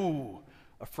and went, ooh,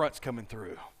 a front's coming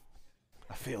through.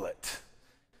 I feel it.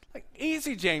 Like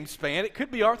easy, James Spann. It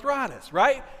could be arthritis,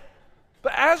 right?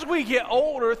 But as we get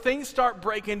older, things start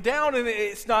breaking down, and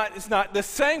it's not the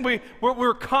same.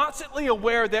 We're constantly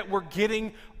aware that we're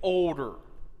getting older.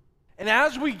 And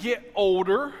as we get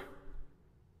older,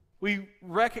 we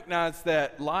recognize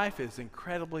that life is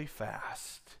incredibly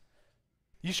fast.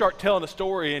 You start telling a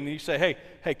story and you say, hey,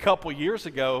 a couple years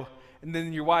ago, and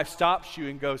then your wife stops you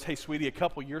and goes, hey, sweetie, a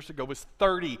couple years ago was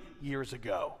 30 years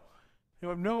ago. You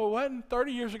go, no, it wasn't.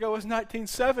 30 years ago was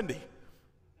 1970. And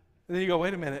then you go,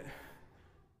 wait a minute.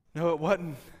 No, it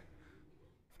wasn't.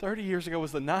 30 years ago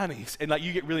was the 90s. And like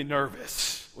you get really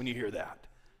nervous when you hear that.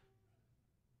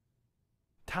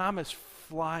 Time is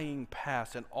flying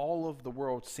past and all of the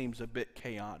world seems a bit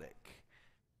chaotic.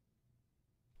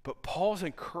 But Paul's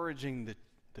encouraging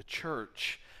the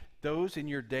church, those in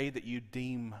your day that you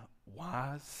deem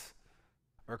wise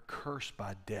are cursed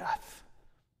by death.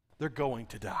 They're going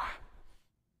to die.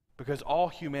 Because all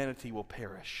humanity will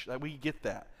perish. Like we get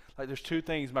that. Like there's two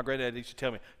things my granddad used to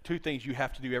tell me. Two things you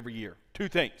have to do every year. Two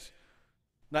things.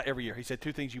 Not every year. He said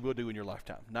two things you will do in your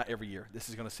lifetime. Not every year. This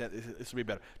will be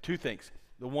better. Two things.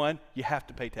 The one, you have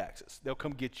to pay taxes. They'll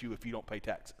come get you if you don't pay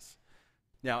taxes.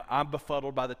 Now, I'm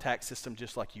befuddled by the tax system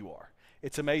just like you are.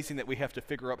 It's amazing that we have to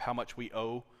figure out how much we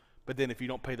owe, but then if you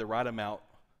don't pay the right amount,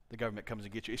 the government comes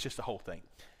and gets you. It's just the whole thing.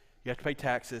 You have to pay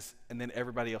taxes, and then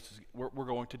everybody else we're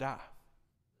going to die.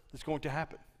 It's going to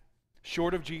happen.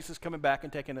 Short of Jesus coming back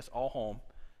and taking us all home,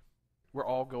 we're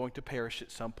all going to perish at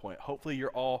some point. Hopefully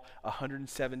you're all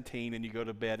 117 and you go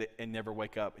to bed and never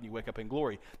wake up, and you wake up in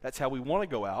glory. That's how we want to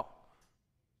go out.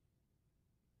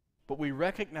 But we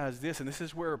recognize this, and this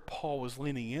is where Paul was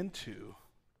leaning into.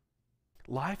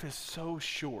 Life is so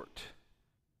short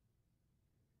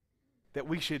that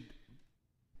we should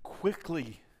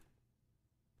quickly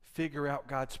figure out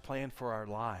God's plan for our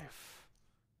life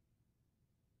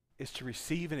is to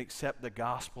receive and accept the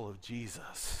gospel of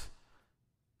Jesus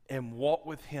and walk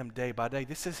with him day by day.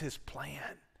 This is his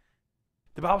plan.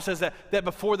 The Bible says that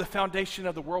before the foundation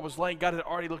of the world was laid, God had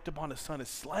already looked upon his son as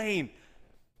slain.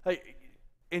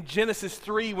 In Genesis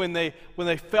 3, when they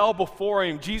fell before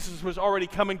him, Jesus was already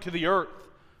coming to the earth.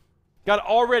 God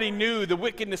already knew the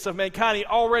wickedness of mankind. He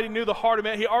already knew the heart of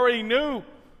man. He already knew.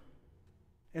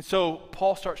 And so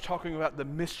Paul starts talking about the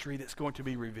mystery that's going to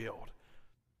be revealed.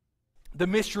 The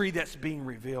mystery that's being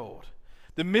revealed.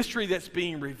 The mystery that's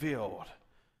being revealed.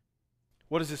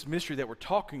 What is this mystery that we're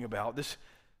talking about?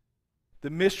 The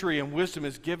mystery and wisdom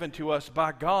is given to us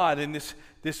by God, and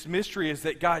this mystery is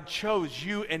that God chose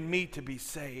you and me to be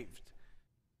saved.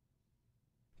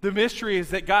 The mystery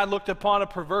is that God looked upon a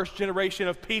perverse generation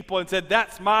of people and said,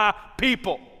 that's my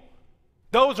people.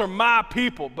 Those are my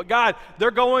people. But God, they're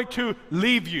going to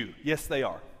leave you. Yes, they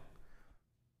are.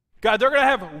 God, they're going to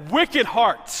have wicked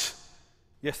hearts.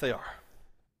 Yes, they are.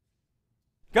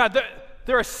 God,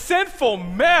 they're a sinful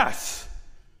mess.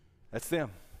 That's them.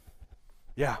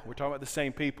 Yeah, we're talking about the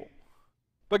same people.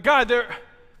 But God,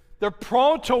 they're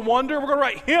prone to wander. We're going to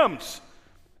write hymns.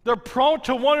 They're prone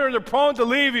to wander and they're prone to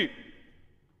leave you.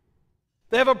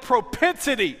 They have a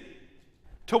propensity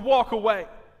to walk away.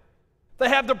 They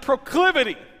have the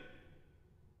proclivity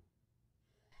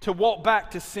to walk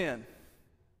back to sin.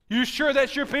 You sure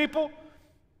that's your people?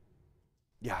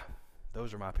 Yeah,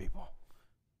 those are my people.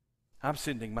 I'm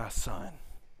sending my son,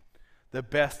 the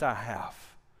best I have.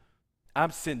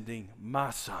 I'm sending my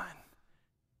son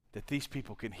that these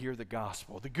people can hear the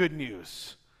gospel, the good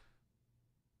news,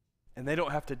 and they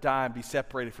don't have to die and be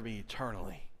separated from me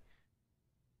eternally.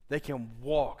 They can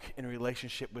walk in a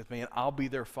relationship with me, and I'll be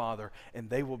their father, and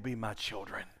they will be my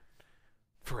children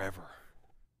forever.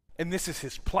 And this is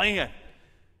his plan.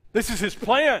 This is his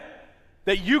plan,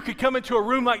 that you could come into a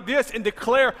room like this and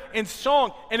declare in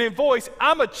song and in voice,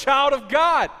 I'm a child of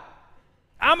God.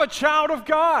 I'm a child of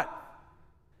God.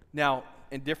 Now,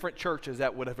 in different churches,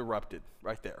 that would have erupted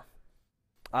right there.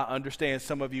 I understand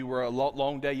some of you were a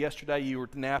long day yesterday. You were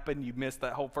napping. You missed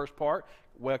that whole first part.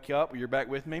 Wake up. You're back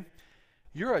with me.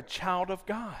 You're a child of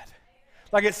God.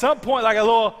 Like at some point,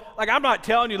 I'm not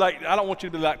telling you, I don't want you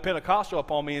to be like Pentecostal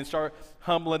up on me and start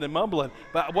humbling and mumbling.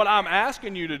 But what I'm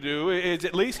asking you to do is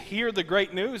at least hear the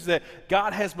great news that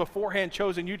God has beforehand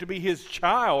chosen you to be his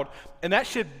child. And that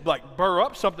should burr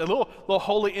up something, a little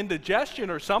holy indigestion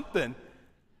or something.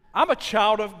 I'm a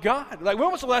child of God. When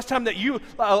was the last time that you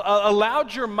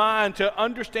allowed your mind to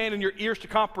understand and your ears to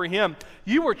comprehend?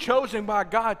 You were chosen by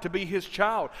God to be his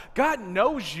child. God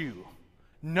knows you.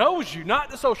 Knows you, not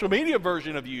the social media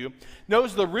version of you,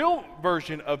 knows the real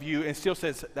version of you and still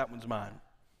says, that one's mine.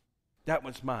 That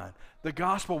one's mine. The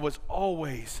gospel was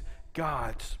always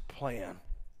God's plan.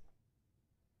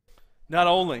 Not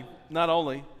only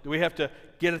do we have to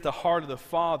get at the heart of the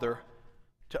Father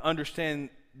to understand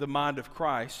the mind of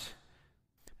Christ,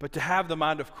 but to have the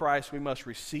mind of Christ, we must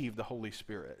receive the Holy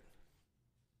Spirit.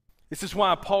 This is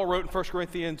why Paul wrote in 1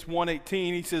 Corinthians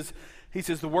 1:18, he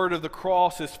says, the word of the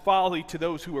cross is folly to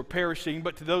those who are perishing,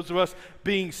 but to those of us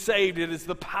being saved, it is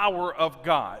the power of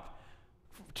God.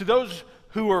 To those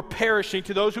who are perishing,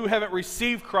 to those who haven't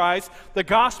received Christ, the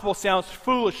gospel sounds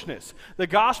foolishness. The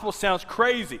gospel sounds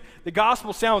crazy. The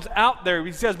gospel sounds out there.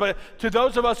 He says, but to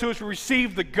those of us who have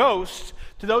received the ghost,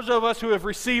 to those of us who have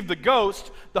received the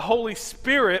ghost, the Holy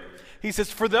Spirit, he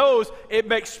says, for those, it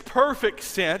makes perfect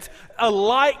sense. A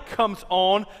light comes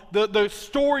on. The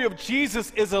story of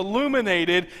Jesus is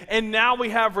illuminated, and now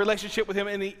we have a relationship with him,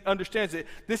 and he understands it.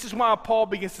 This is why Paul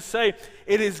begins to say,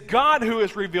 it is God who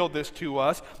has revealed this to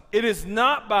us. It is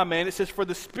not by man. It says, for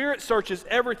the Spirit searches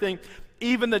everything,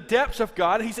 even the depths of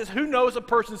God. He says, who knows a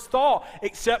person's thought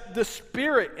except the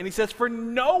Spirit? And he says, for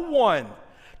no one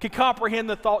can comprehend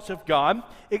the thoughts of God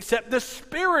except the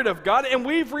Spirit of God. And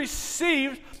we've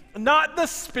received not the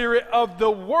spirit of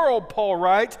the world, Paul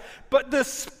writes, but the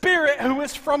Spirit who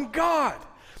is from God.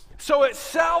 So at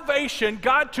salvation,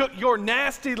 God took your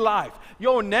nasty life,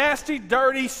 your nasty,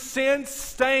 dirty,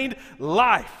 sin-stained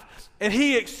life, and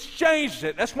he exchanged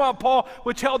it. That's why Paul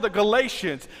would tell the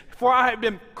Galatians, for I have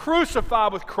been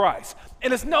crucified with Christ.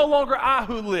 And it's no longer I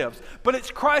who lives, but it's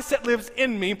Christ that lives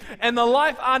in me. And the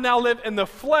life I now live in the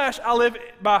flesh, I live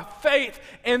by faith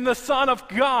in the Son of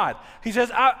God. He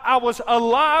says, I was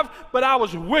alive, but I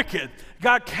was wicked.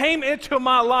 God came into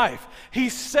my life. He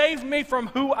saved me from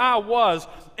who I was.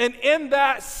 And in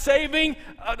that saving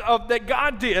that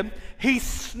God did, he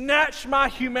snatched my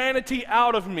humanity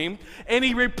out of me, and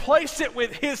he replaced it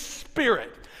with his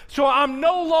Spirit. So I'm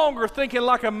no longer thinking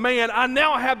like a man. I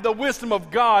now have the wisdom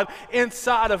of God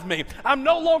inside of me. I'm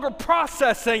no longer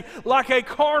processing like a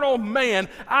carnal man.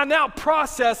 I now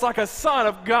process like a son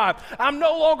of God. I'm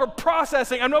no longer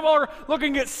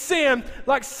looking at sin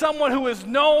like someone who is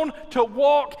known to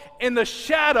walk in the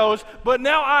shadows, but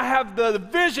now I have the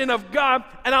vision of God,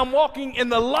 and I'm walking in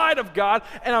the light of God,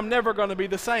 and I'm never going to be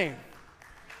the same.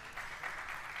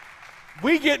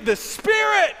 We get the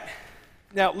Spirit.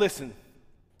 Now listen.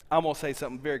 I'm going to say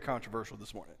something very controversial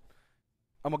this morning.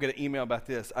 I'm going to get an email about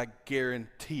this. I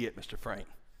guarantee it, Mr. Frank.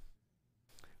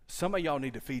 Some of y'all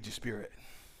need to feed your spirit.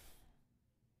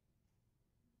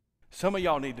 Some of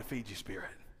y'all need to feed your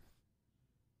spirit.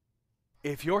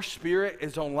 If your spirit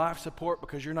is on life support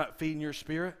because you're not feeding your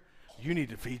spirit, you need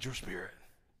to feed your spirit.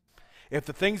 If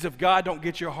the things of God don't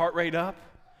get your heart rate up,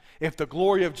 if the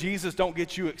glory of Jesus don't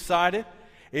get you excited,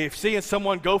 if seeing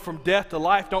someone go from death to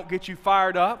life don't get you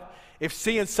fired up, if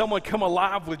seeing someone come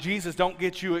alive with Jesus don't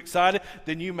get you excited,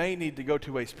 then you may need to go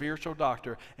to a spiritual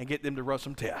doctor and get them to run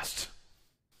some tests.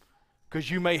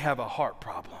 Because you may have a heart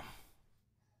problem.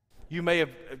 You may have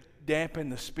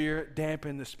dampened the spirit till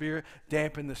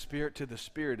the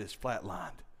spirit is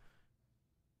flatlined.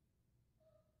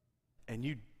 And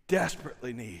you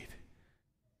desperately need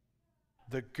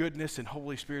the goodness and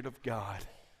Holy Spirit of God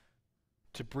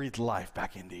to breathe life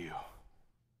back into you.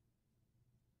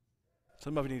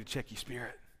 Some of you need to check your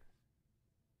spirit.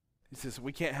 He says,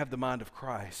 we can't have the mind of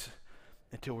Christ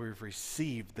until we've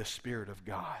received the Spirit of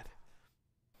God.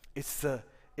 It's the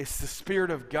Spirit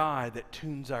of God that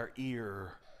tunes our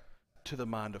ear to the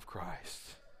mind of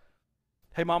Christ.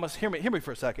 Hey, mamas, hear me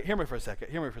for a second.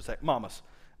 Mamas,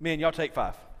 men, y'all take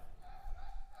 5.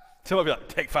 Some of you are like,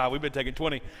 take 5. We've been taking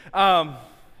 20.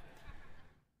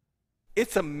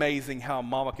 It's amazing how a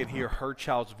mama can hear her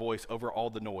child's voice over all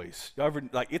the noise.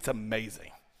 It's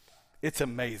amazing. It's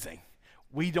amazing.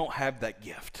 We don't have that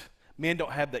gift. Men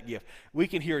don't have that gift. We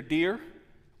can hear a deer.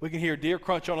 We can hear a deer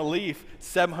crunch on a leaf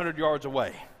 700 yards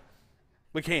away.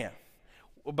 We can.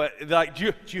 But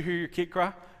did you hear your kid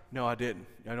cry? No, I didn't.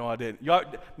 Y'all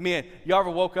ever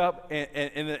woke up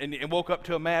and woke up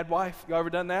to a mad wife? Y'all ever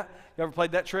done that? You ever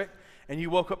played that trick? And you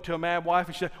woke up to a mad wife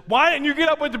and she said, why didn't you get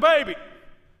up with the baby?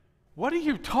 What are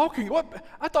you talking? What?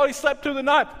 I thought he slept through the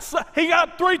night. He got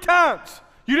up 3 times.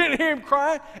 You didn't hear him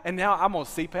crying? And now I'm on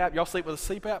CPAP. Y'all sleep with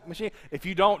a CPAP machine? If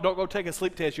you don't go take a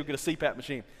sleep test. You'll get a CPAP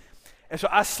machine. And so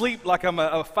I sleep like I'm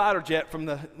a fighter jet from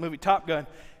the movie Top Gun.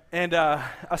 And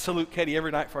I salute Katie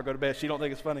every night before I go to bed. She don't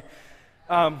think it's funny.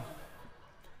 But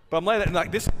I'm laying there and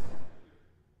like this.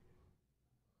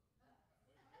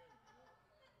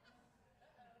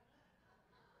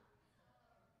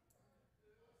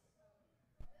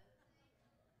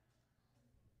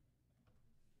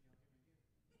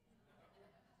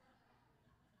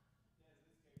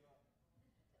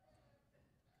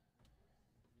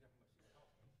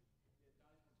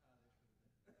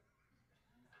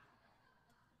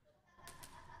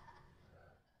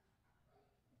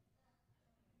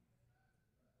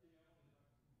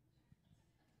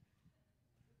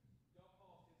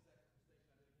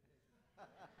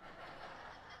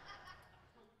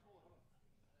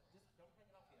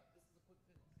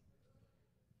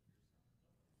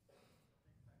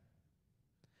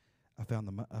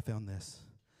 found this.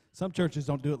 Some churches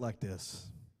don't do it like this.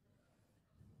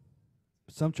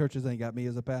 Some churches ain't got me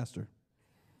as a pastor.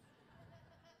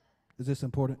 Is this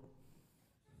important?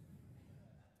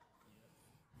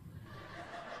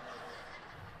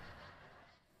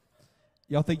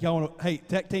 Y'all think y'all want to, hey,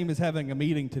 tech team is having a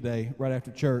meeting today right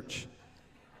after church.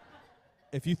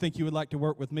 If you think you would like to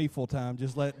work with me full time,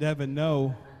 just let Devin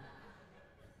know.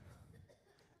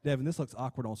 Devin, this looks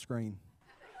awkward on screen.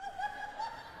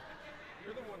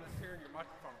 You're the one that's tearing your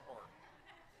microphone apart.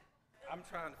 I'm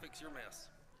trying to fix your mess.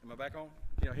 Am I back on?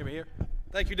 Can y'all hear me here?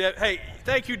 Thank you, Devin. Hey,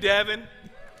 thank you, Devin.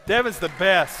 Devin's the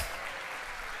best.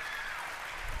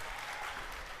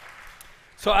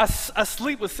 So I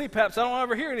sleep with CPAP, so I don't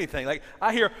ever hear anything. Like,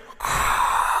 I hear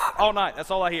all night. That's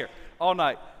all I hear, all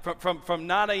night, from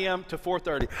 9 a.m. to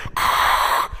 4:30.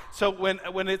 So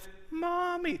when it's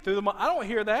mommy through the I don't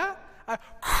hear that.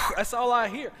 That's all I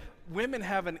hear. Women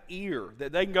have an ear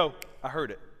that they can go, I heard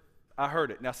it. I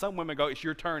heard it. Now, some women go, it's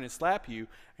your turn, and slap you.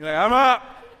 You're like, I'm up.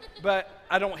 But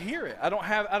I don't hear it. I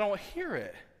don't hear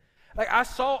it. Like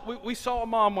we saw a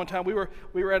mom one time. We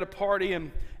were at a party,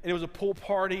 and it was a pool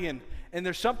party, and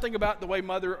there's something about the way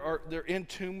they're in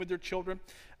tune with their children.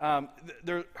 Her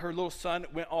little son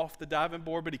went off the diving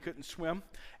board, but he couldn't swim,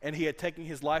 and he had taken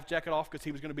his life jacket off because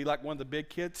he was going to be like one of the big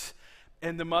kids.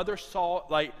 And the mother saw,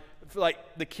 like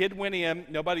the kid went in,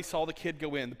 nobody saw the kid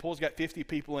go in. The pool's got 50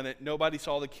 people in it, nobody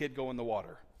saw the kid go in the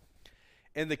water.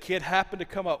 And the kid happened to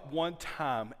come up one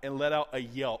time and let out a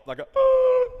yelp, like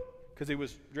because he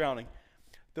was drowning.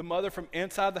 The mother from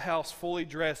inside the house, fully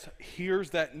dressed,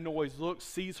 hears that noise, looks,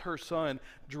 sees her son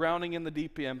drowning in the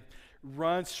deep end,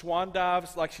 runs, swan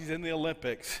dives like she's in the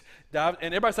Olympics, dives,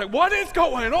 and everybody's like, what is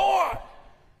going on?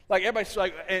 Like, everybody's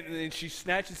like, and she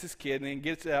snatches his kid and then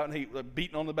gets it out, and he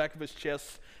beating on the back of his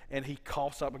chest, and he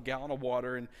coughs up a gallon of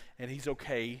water, and he's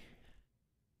okay.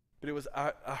 But it was,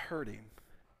 I heard him.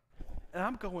 And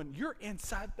I'm going, you're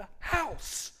inside the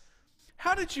house.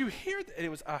 How did you hear that? And it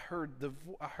was, I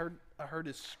heard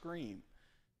his scream.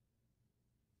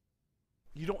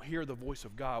 You don't hear the voice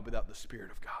of God without the Spirit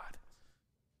of God.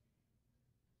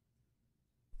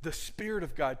 The Spirit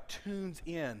of God tunes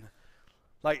in.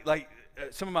 Like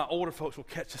some of my older folks will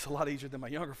catch this a lot easier than my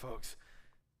younger folks.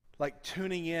 Like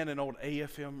tuning in an old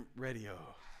AFM radio,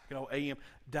 AM,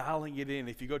 dialing it in.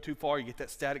 If you go too far, you get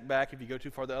that static back. If you go too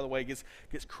far the other way, it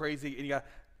gets crazy, and you got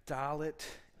to dial it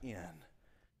in.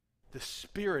 The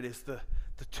Spirit is the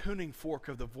tuning fork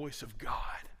of the voice of God.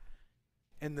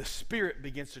 And the Spirit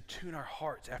begins to tune our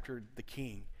hearts after the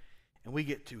King, and we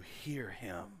get to hear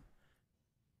Him.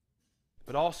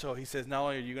 But also, he says, not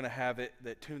only are you going to have it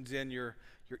that tunes in your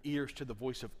ears to the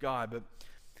voice of God, but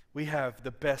we have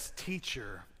the best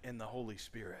teacher in the Holy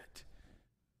Spirit.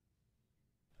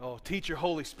 Oh, teacher,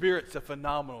 Holy Spirit's a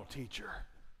phenomenal teacher.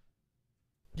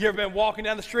 You ever been walking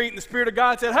down the street and the Spirit of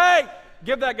God said, hey,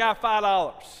 give that guy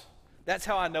 $5? That's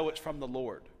how I know it's from the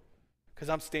Lord, because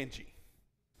I'm stingy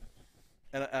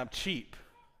and I'm cheap.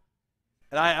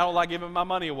 And I don't like giving my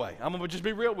money away. I'm going to just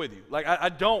be real with you. Like, I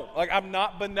don't. Like, I'm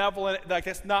not benevolent. Like,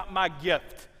 that's not my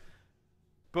gift.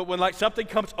 But when, like, something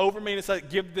comes over me and it's like,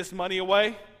 give this money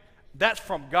away, that's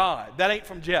from God. That ain't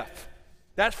from Jeff.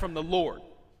 That's from the Lord.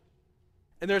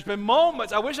 And there's been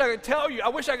moments, I wish I could tell you, I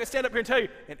wish I could stand up here and tell you,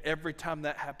 and every time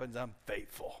that happens, I'm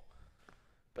faithful.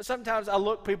 But sometimes I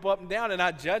look people up and down and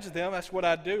I judge them. That's what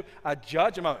I do. I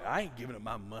judge them. I ain't giving them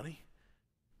my money.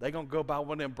 They're going to go buy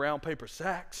one of them brown paper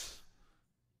sacks.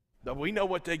 We know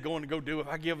what they're going to go do if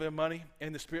I give them money.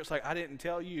 And the Spirit's like, I didn't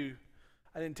tell you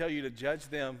to judge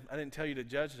them. I didn't tell you to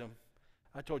judge them.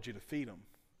 I told you to feed them.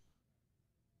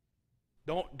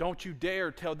 Don't you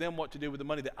dare tell them what to do with the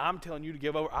money that I'm telling you to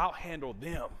give over. I'll handle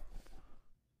them.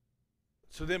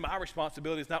 So then my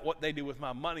responsibility is not what they do with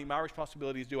my money. My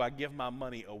responsibility is, do I give my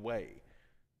money away?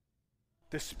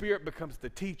 The Spirit becomes the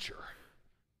teacher.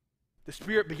 The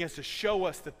Spirit begins to show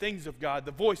us the things of God,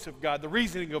 the voice of God, the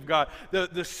reasoning of God.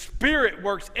 The Spirit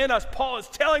works in us. Paul is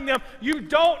telling them, you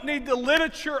don't need the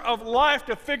literature of life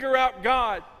to figure out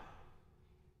God.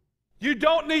 You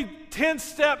don't need 10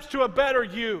 steps to a better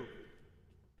you.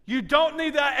 You don't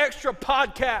need that extra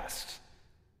podcast.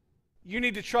 You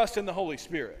need to trust in the Holy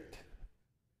Spirit.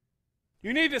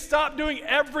 You need to stop doing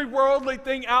every worldly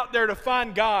thing out there to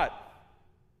find God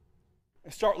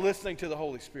and start listening to the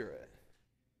Holy Spirit.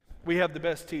 We have the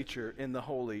best teacher in the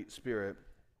Holy Spirit.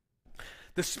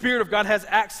 The Spirit of God has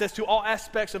access to all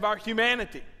aspects of our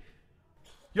humanity.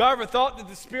 Y'all ever thought that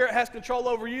the Spirit has control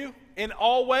over you in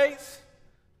all ways?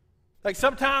 Like,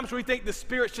 sometimes we think the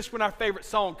Spirit's just when our favorite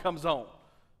song comes on.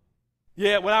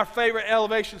 Yeah, when our favorite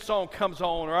Elevation song comes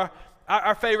on, or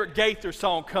our favorite Gaither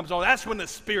song comes on, that's when the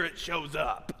Spirit shows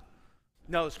up.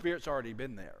 No, the Spirit's already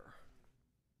been there.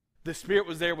 The Spirit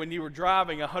was there when you were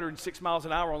driving 106 miles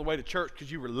an hour on the way to church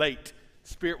because you were late. The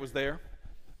Spirit was there.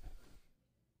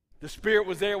 The Spirit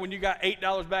was there when you got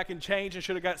 $8 back in change and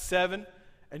should have got $7,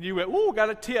 and you went, ooh, got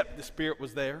a tip. The Spirit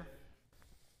was there.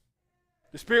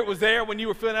 The Spirit was there when you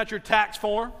were filling out your tax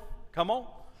form. Come on.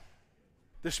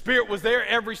 The Spirit was there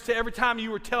every time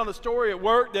you were telling a story at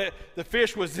work that the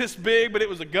fish was this big, but it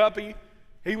was a guppy.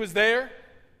 He was there.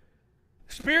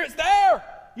 The Spirit's there.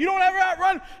 You don't ever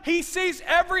outrun. He sees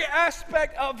every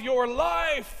aspect of your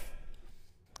life,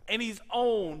 and He's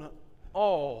on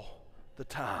all the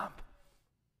time.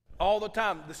 All the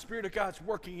time. The Spirit of God's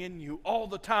working in you all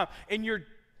the time. In your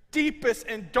deepest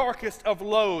and darkest of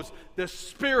lows, the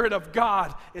Spirit of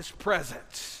God is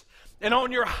present. And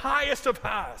on your highest of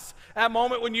highs, that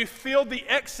moment when you feel the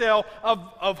exhale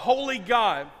of holy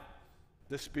God,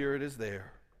 the Spirit is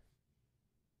there.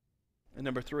 And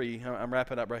number 3, I'm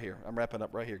wrapping up right here. I'm wrapping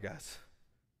up right here, guys.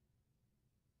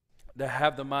 To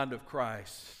have the mind of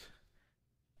Christ,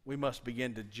 we must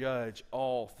begin to judge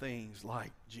all things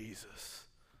like Jesus.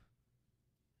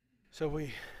 So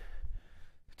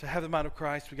to have the mind of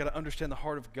Christ, we've got to understand the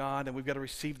heart of God, and we've got to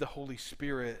receive the Holy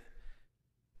Spirit.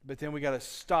 But then we got to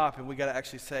stop and we got to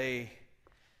actually say,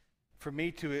 for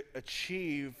me to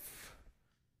achieve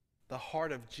the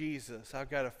heart of Jesus, I've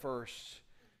got to first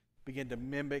begin to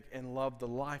mimic and love the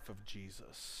life of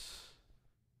Jesus.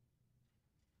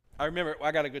 I remember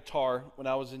I got a guitar when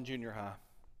I was in junior high.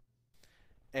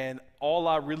 And all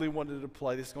I really wanted to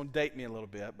play, this is going to date me a little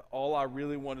bit, but all I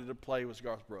really wanted to play was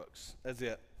Garth Brooks. That's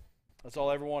it. That's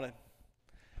all I ever wanted.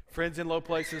 Friends in Low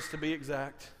Places, to be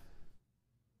exact.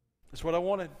 That's what I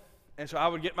wanted. And so I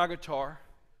would get my guitar.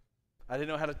 I didn't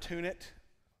know how to tune it.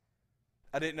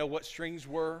 I didn't know what strings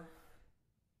were.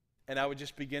 And I would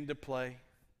just begin to play.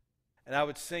 And I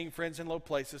would sing Friends in Low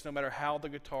Places no matter how the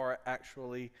guitar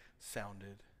actually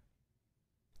sounded.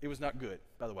 It was not good,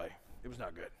 by the way. It was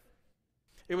not good.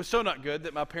 It was so not good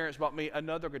that my parents bought me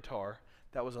another guitar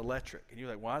that was electric. And you're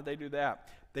like, why did they do that?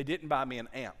 They didn't buy me an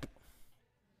amp.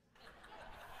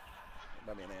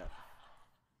 Buy me an amp.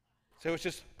 So it was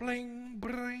just bling,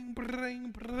 bling,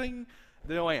 bling, bling.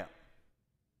 No amp.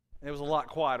 And it was a lot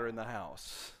quieter in the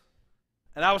house.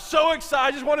 And I was so excited.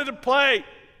 I just wanted to play.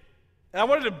 And I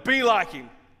wanted to be like him.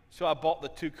 So I bought the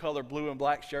 2-color blue and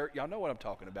black shirt. Y'all know what I'm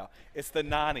talking about. It's the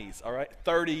 90s, all right?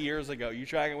 30 years ago. You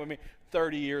tracking with me?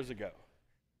 30 years ago.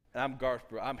 And I'm Garth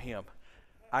Brooks. I'm him.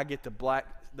 I get the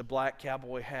black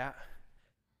cowboy hat.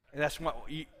 And that's why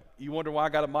you wonder why I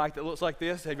got a mic that looks like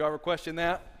this? Have you ever questioned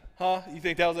that? Huh? You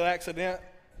think that was an accident?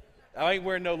 I ain't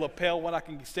wearing no lapel when I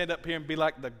can stand up here and be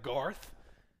like the Garth.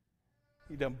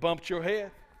 You done bumped your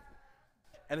head.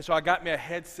 And so I got me a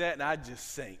headset and I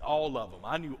just sang all of them.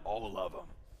 I knew all of them.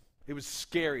 It was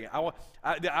scary. I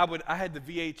had the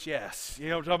VHS. You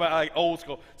know what I'm talking about? Like old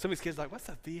school. Some of these kids are like, what's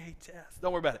a VHS?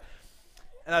 Don't worry about it.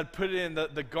 And I'd put it in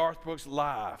the Garth Brooks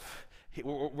Live.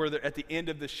 Where at the end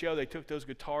of the show, they took those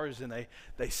guitars and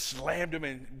they slammed them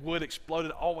and wood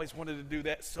exploded. Always wanted to do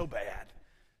that so bad.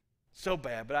 So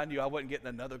bad, but I knew I wasn't getting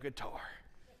another guitar.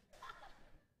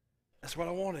 That's what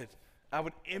I wanted. I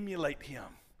would emulate him.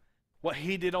 What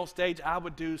he did on stage, I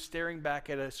would do staring back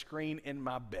at a screen in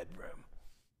my bedroom.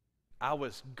 I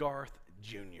was Garth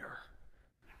Jr.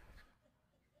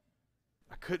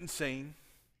 I couldn't sing.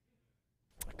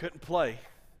 I couldn't play.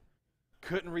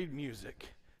 Couldn't read music.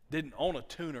 Didn't own a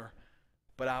tuner,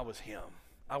 but I was him.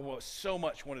 I was so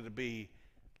much wanted to be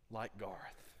like Garth.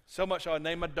 So much I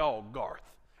named my dog Garth.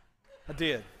 I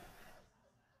did.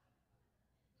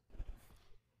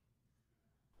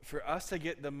 For us to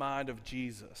get the mind of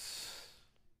Jesus,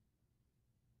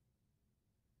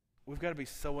 we've got to be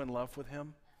so in love with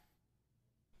him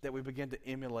that we begin to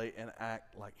emulate and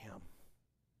act like him.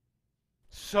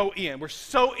 So in. We're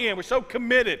so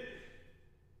committed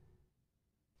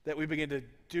that we begin to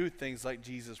do things like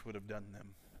Jesus would have done them.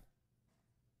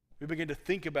 We begin to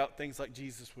think about things like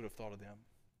Jesus would have thought of them.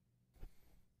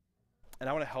 And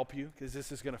I want to help you because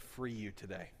this is going to free you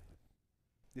today.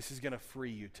 This is going to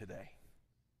free you today.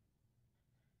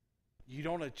 You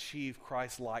don't achieve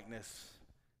Christ's likeness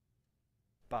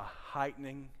by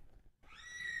heightening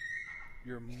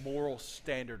your moral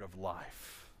standard of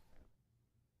life.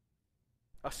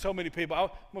 So many people, I'm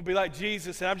going to be like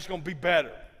Jesus and I'm just going to be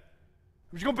better.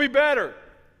 I'm just going to be better.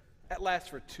 That lasts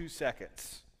for 2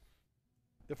 seconds.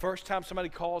 The first time somebody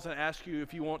calls and asks you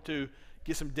if you want to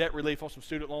get some debt relief on some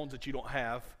student loans that you don't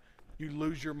have, you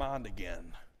lose your mind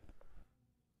again.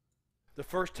 The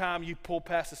first time you pull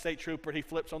past the state trooper and he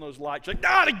flips on those lights, you're like,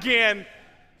 not again!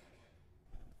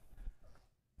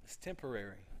 It's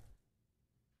temporary.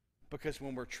 Because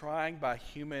when we're trying by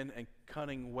human and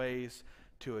cunning ways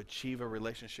to achieve a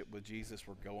relationship with Jesus,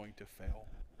 we're going to fail.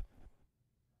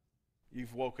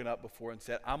 You've woken up before and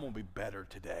said, I'm going to be better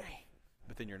today,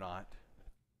 but then you're not.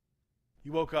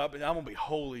 You woke up and I'm going to be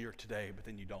holier today, but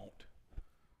then you don't.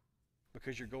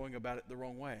 Because you're going about it the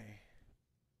wrong way.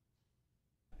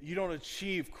 You don't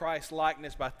achieve Christ's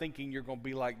likeness by thinking you're going to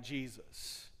be like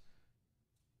Jesus.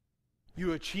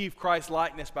 You achieve Christ's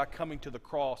likeness by coming to the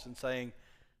cross and saying,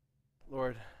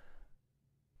 Lord,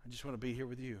 I just want to be here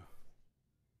with you.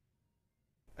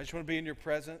 I just want to be in your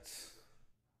presence.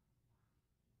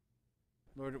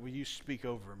 Lord, will you speak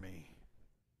over me?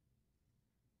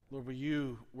 Lord, will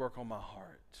you work on my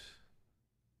heart?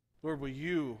 Lord, will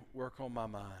you work on my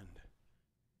mind?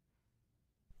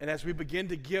 And as we begin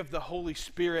to give the Holy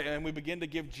Spirit and we begin to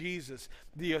give Jesus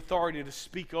the authority to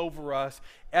speak over us,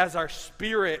 as our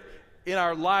spirit in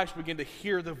our lives begin to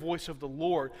hear the voice of the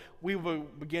Lord, we will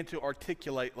begin to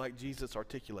articulate like Jesus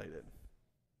articulated.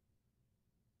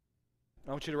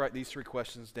 I want you to write these 3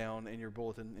 questions down in your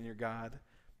bulletin, in your guide.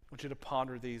 I want you to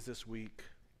ponder these this week.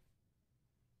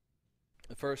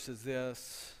 The first is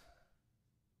this: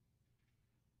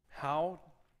 how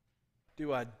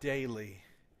do I daily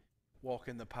walk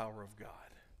in the power of God?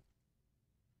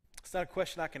 It's not a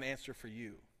question I can answer for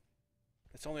you.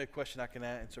 It's only a question I can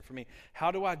answer for me.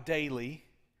 How do I daily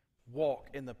walk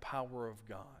in the power of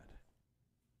God?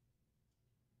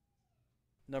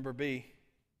 Number B,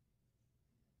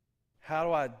 how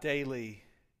do I daily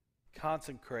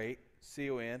consecrate,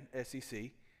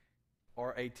 C-O-N-S-E-C,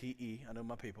 R-A-T-E, I know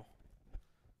my people.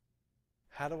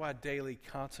 How do I daily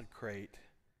consecrate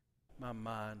my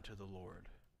mind to the Lord?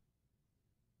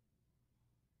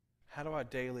 How do I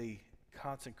daily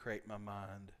consecrate my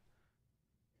mind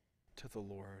to the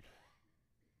Lord?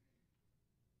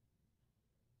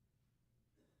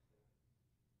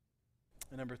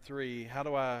 And number 3, how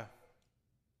do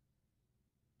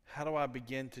I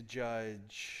begin to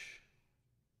judge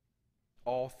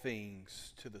all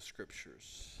things to the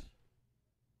Scriptures?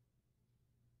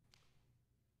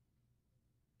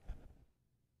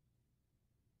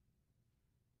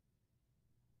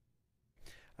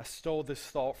 I stole this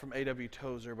thought from A.W.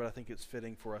 Tozer, but I think it's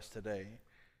fitting for us today.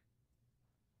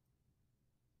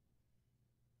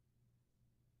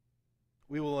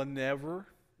 We will never,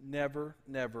 never,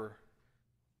 never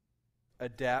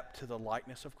adapt to the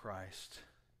likeness of Christ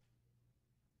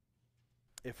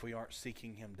if we aren't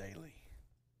seeking Him daily.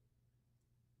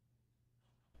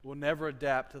 We'll never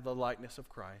adapt to the likeness of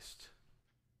Christ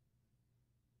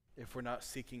if we're not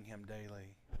seeking Him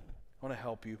daily. I want to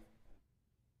help you.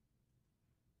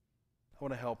 I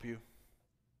want to help you.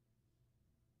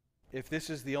 If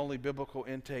this is the only biblical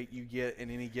intake you get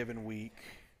in any given week,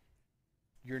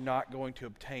 you're not going to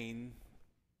obtain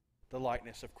the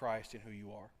likeness of Christ in who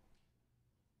you are.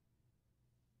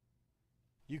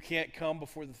 You can't come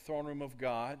before the throne room of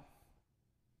God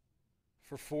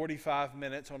for 45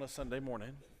 minutes on a Sunday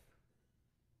morning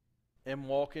and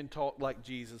walk and talk like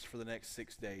Jesus for the next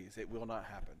 6 days. It will not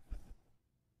happen.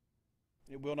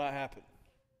 It will not happen.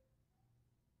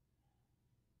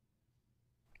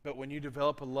 But when you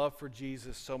develop a love for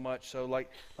Jesus so much so,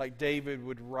 like David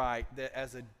would write, that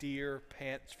as a deer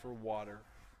pants for water,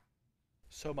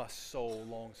 so my soul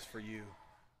longs for you.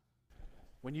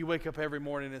 When you wake up every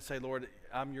morning and say, Lord,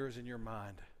 I'm yours and you're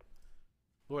mine.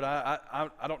 Lord, I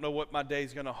don't know what my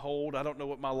day's going to hold. I don't know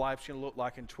what my life's going to look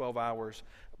like in 12 hours.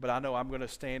 But I know I'm going to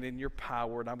stand in your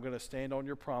power and I'm going to stand on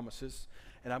your promises.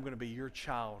 And I'm going to be your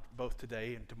child both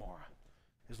today and tomorrow.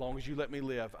 As long as you let me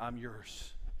live, I'm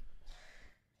yours.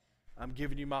 I'm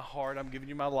giving you my heart. I'm giving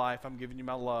you my life. I'm giving you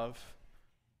my love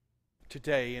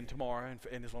today and tomorrow.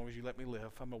 And as long as you let me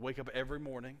live, I'm going to wake up every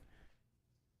morning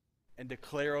and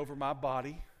declare over my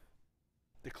body,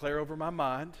 declare over my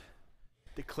mind,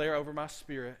 declare over my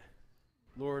spirit,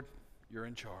 Lord, you're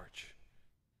in charge.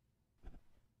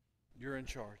 You're in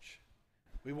charge.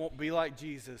 We won't be like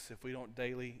Jesus if we don't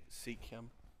daily seek Him.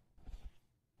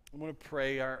 I'm going to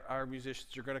pray. Our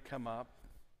musicians are going to come up.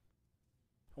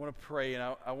 I want to pray, and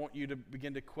I want you to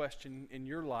begin to question in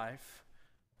your life,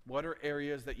 what are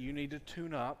areas that you need to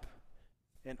tune up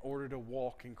in order to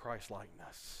walk in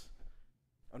Christ-likeness,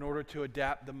 in order to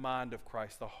adapt the mind of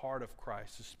Christ, the heart of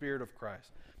Christ, the Spirit of Christ,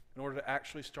 in order to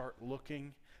actually start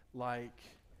looking like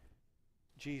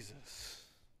Jesus.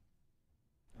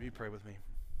 Will you pray with me?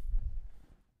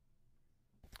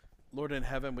 Lord in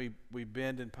heaven, we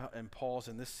bend and pause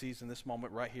in this season, this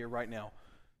moment right here, right now,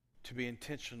 to be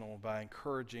intentional by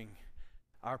encouraging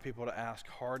our people to ask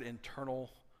hard internal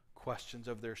questions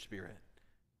of their spirit.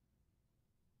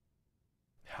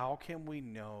 How can we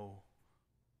know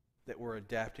that we're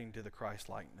adapting to the Christ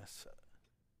likeness.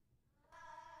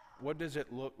 What does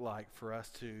it look like for us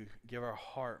to give our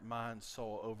heart, mind,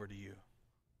 soul over to you?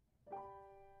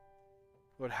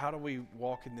 Lord, how do we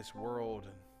walk in this world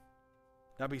and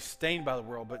not be stained by the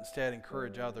world, but instead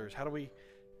encourage others? How do we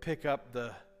pick up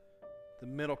the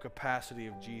mental capacity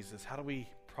of Jesus? How do we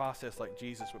process like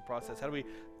Jesus would process? How do we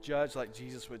judge like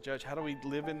Jesus would judge? How do we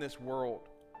live in this world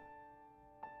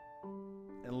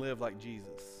and live like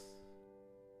Jesus?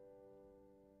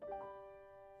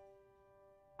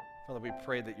 Father, we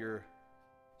pray that your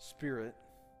Spirit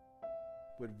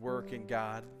would work in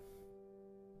God.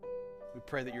 We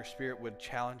pray that your Spirit would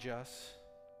challenge us,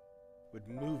 would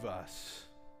move us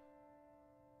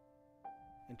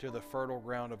into the fertile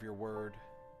ground of your word,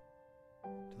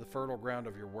 to the fertile ground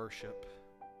of your worship,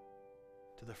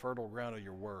 to the fertile ground of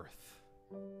your worth.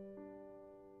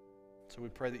 So we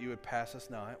pray that you would pass us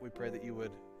not. We pray that you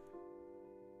would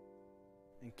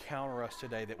encounter us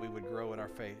today, that we would grow in our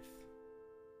faith.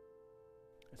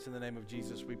 It's in the name of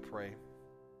Jesus we pray.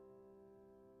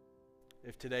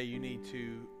 If today you need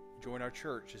to join our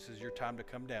church, this is your time to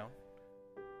come down.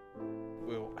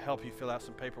 We'll help you fill out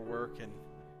some paperwork, and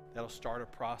that'll start a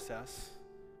process.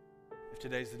 If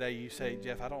today's the day you say,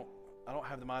 Jeff, I don't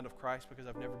have the mind of Christ because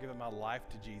I've never given my life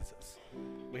to Jesus,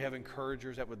 we have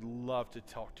encouragers that would love to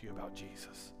talk to you about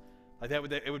Jesus.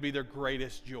 It would be their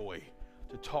greatest joy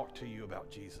to talk to you about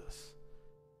Jesus.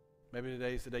 Maybe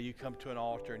today's the day you come to an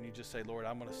altar and you just say, Lord,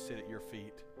 I'm going to sit at your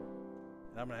feet,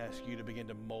 and I'm going to ask you to begin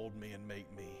to mold me and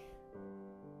make me.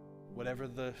 Whatever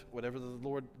the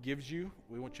Lord gives you,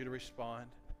 we want you to respond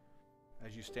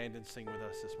as you stand and sing with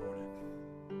us this morning.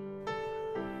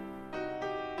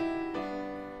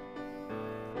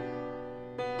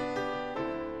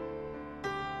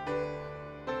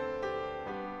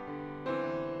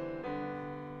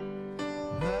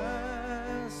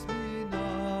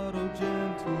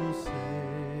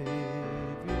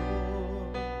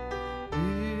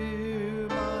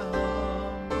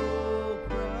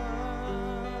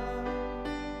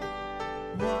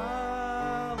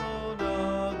 While on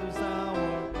others thou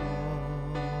art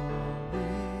calling,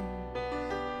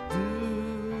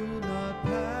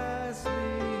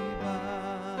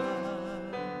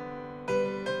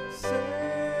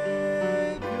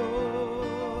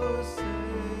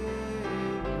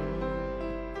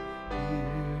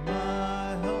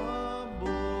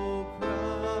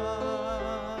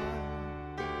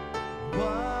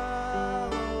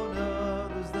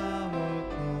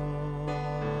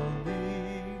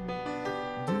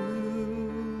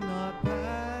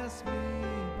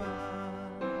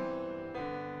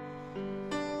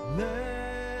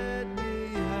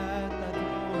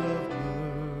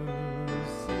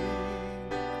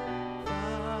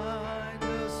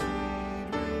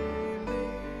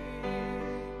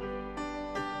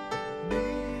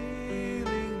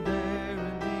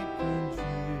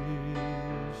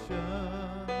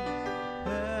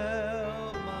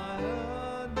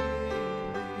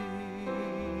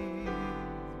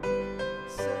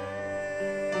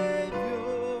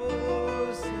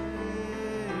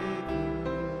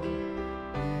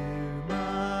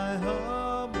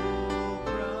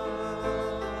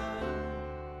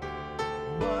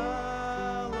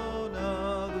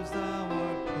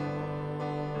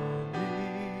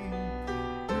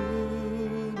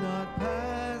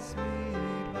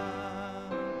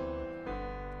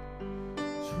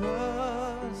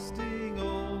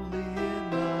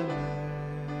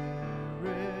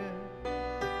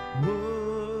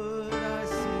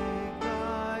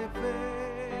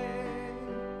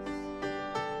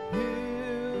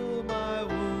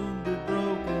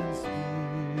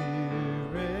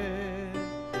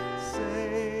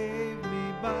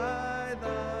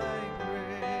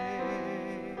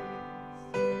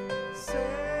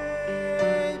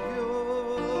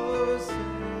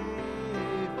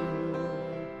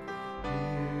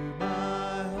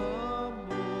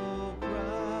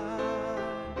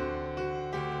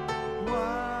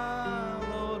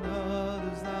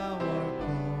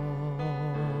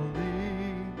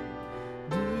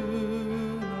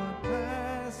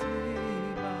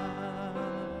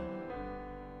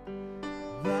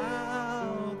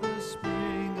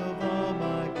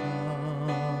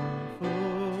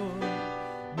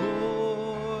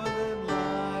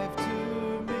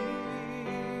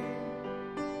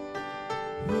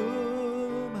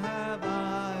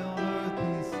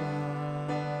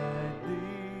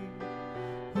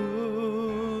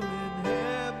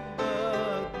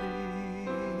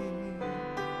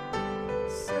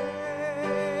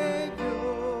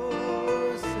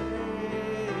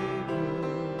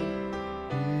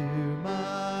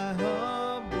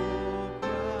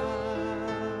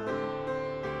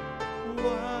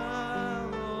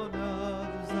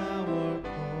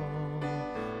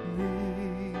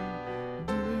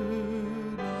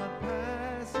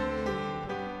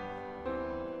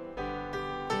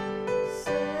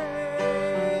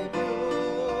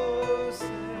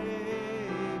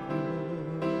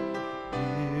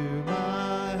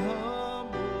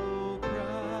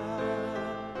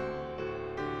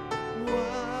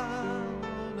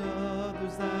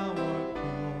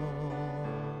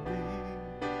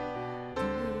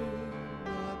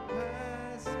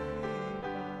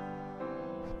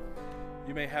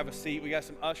 You may have a seat. We got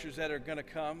some ushers that are going to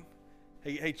come.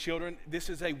 Hey, children, this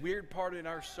is a weird part in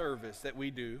our service that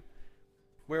we do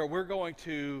where we're going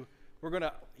to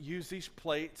use these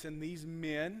plates and these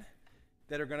men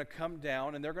that are going to come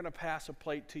down, and they're going to pass a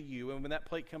plate to you. And when that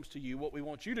plate comes to you, what we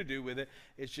want you to do with it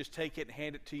is just take it and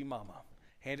hand it to your mama.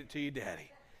 Hand it to your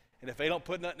daddy. And if they don't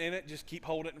put nothing in it, just keep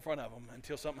holding it in front of them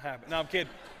until something happens. No, I'm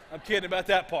kidding. I'm kidding about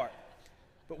that part.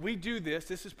 But we do this.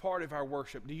 This is part of our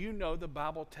worship. Do you know the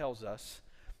Bible tells us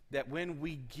that when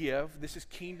we give, this is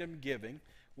kingdom giving,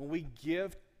 when we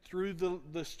give through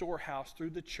the storehouse,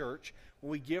 through the church,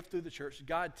 when we give through the church,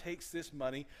 God takes this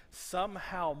money,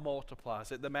 somehow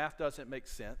multiplies it. The math doesn't make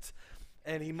sense.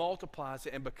 And he multiplies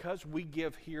it. And because we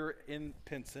give here in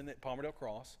Pinson at Palmerdale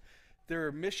Cross, there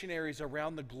are missionaries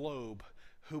around the globe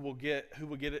who will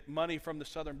get money from the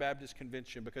Southern Baptist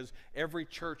Convention, because every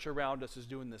church around us is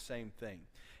doing the same thing.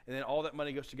 And then all that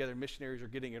money goes together. Missionaries are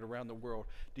getting it around the world.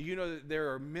 Do you know that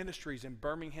there are ministries in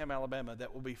Birmingham, Alabama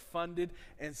that will be funded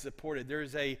and supported? There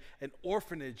is an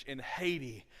orphanage in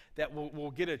Haiti that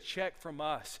will get a check from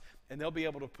us, and they'll be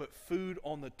able to put food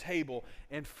on the table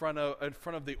in front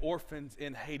of the orphans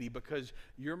in Haiti, because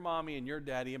your mommy and your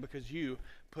daddy, and because you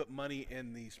put money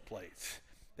in these plates.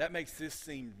 That makes this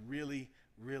seem really,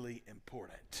 really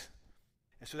important.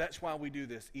 And so that's why we do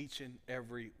this each and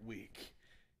every week.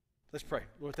 Let's pray.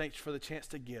 Lord, thanks for the chance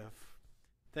to give.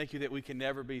 Thank you that we can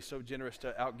never be so generous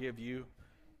to outgive you.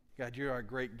 God, you're our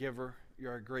great giver.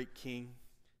 You're our great King.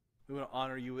 We want to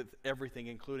honor you with everything,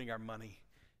 including our money.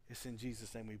 It's in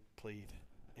Jesus' name we plead.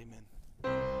 Amen.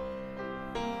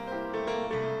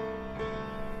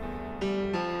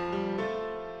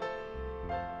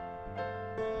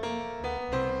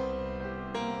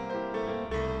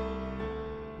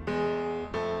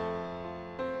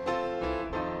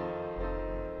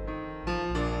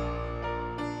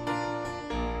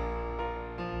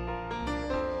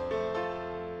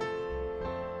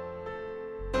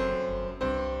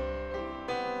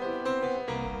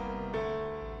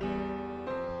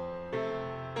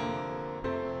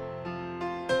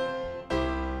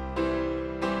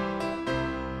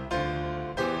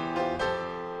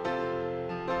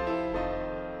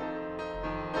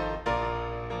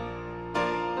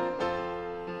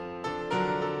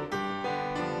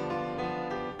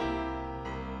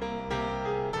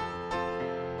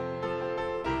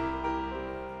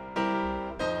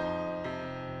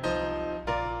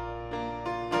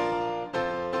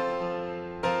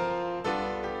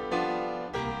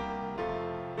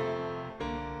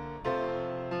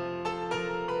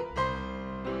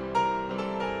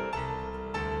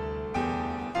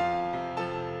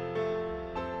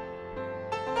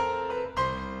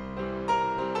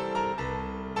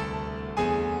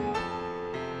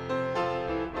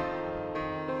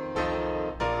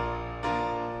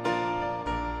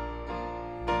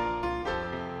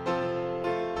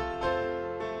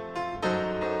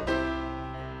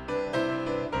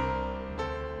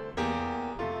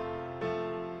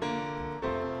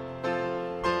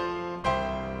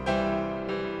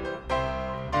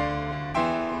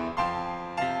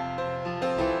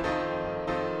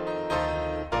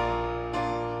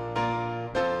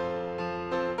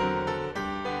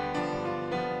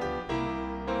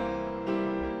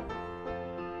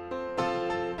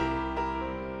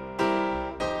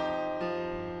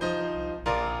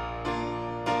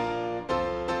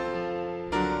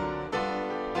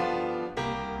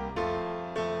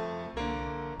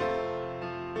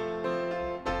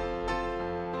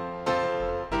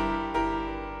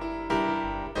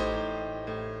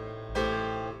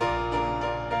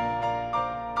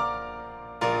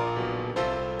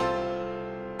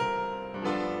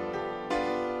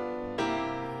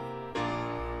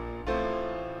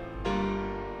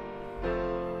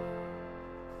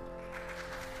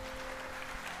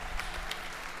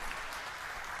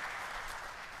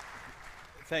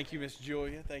 Thank you, Miss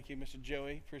Julia. Thank you, Mr.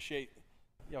 Joey. Appreciate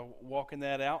y'all walking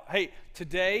that out. Hey,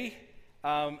 today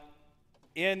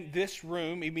in this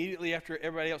room, immediately after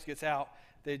everybody else gets out,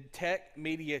 the tech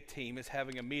media team is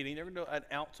having a meeting. They're going to do an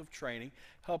ounce of training,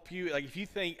 help you. Like if you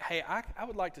think, hey, I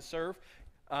would like to serve,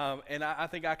 and I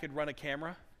think I could run a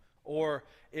camera, or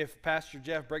if Pastor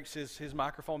Jeff breaks his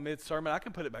microphone mid-sermon, I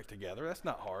can put it back together. That's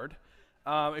not hard.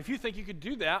 If you think you could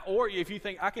do that, or if you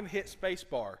think I can hit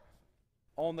spacebar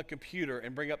on the computer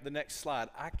and bring up the next slide,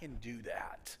 I can do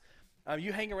that.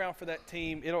 You hang around for that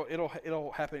team.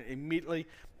 It'll happen immediately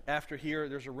after here.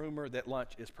 There's a rumor that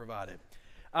lunch is provided.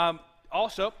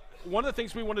 Also, one of the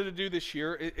things we wanted to do this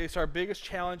year, it's our biggest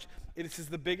challenge. This is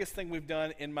the biggest thing we've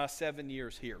done in my 7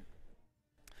 years here.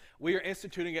 We are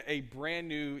instituting a brand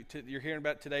new, you're hearing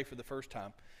about it today for the first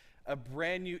time, a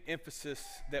brand new emphasis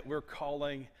that we're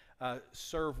calling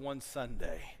Serve One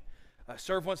Sunday.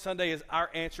 Serve One Sunday is our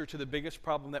answer to the biggest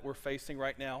problem that we're facing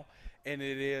right now, and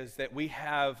it is that we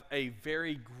have a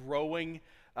very growing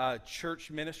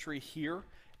church ministry here,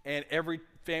 and every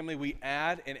family we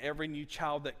add and every new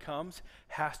child that comes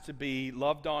has to be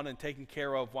loved on and taken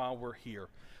care of while we're here.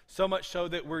 So much so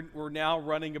that we're now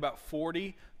running about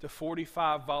 40 to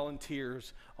 45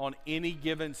 volunteers on any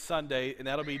given Sunday, and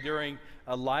that'll be during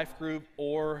a life group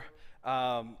or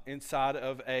inside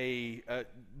of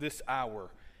this hour.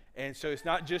 And so it's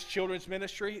not just children's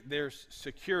ministry. There's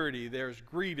security, there's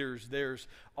greeters, there's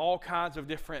all kinds of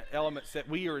different elements that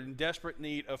we are in desperate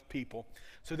need of people.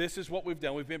 So this is what we've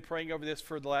done. We've been praying over this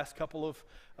for the last couple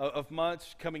of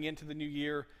months. Coming into the new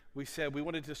year, we said we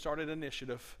wanted to start an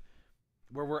initiative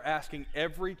where we're asking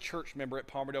every church member at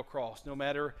Palmerdale Cross, no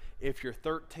matter if you're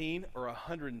 13 or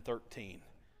 113,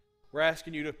 we're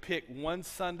asking you to pick one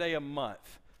Sunday a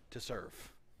month to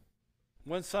serve.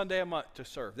 One Sunday a month to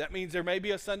serve. That means there may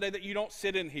be a Sunday that you don't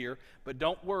sit in here, but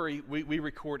don't worry, we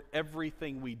record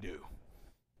everything we do.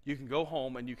 You can go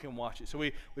home and you can watch it. So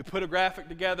we put a graphic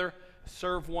together,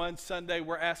 Serve One Sunday.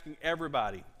 We're asking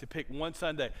everybody to pick one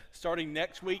Sunday. Starting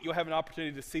next week, you'll have an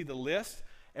opportunity to see the list.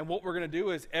 And what we're going to do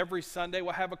is every Sunday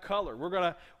we'll have a color. We're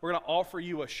going to offer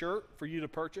you a shirt for you to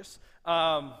purchase.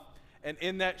 And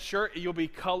in that shirt, you'll be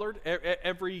colored.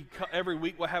 Every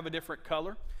week we'll have a different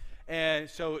color. And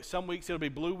so some weeks it'll be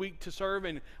Blue Week to serve,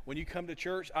 and when you come to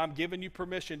church, I'm giving you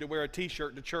permission to wear a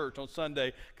t-shirt to church on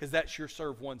Sunday because that's your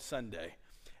Serve One Sunday.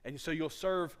 And so you'll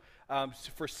serve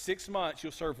for 6 months,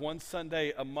 you'll serve one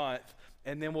Sunday a month,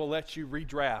 and then we'll let you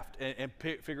redraft and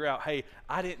figure out, hey,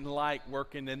 I didn't like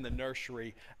working in the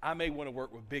nursery. I may want to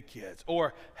work with big kids.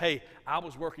 Or, hey, I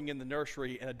was working in the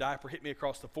nursery and a diaper hit me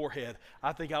across the forehead.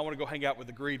 I think I want to go hang out with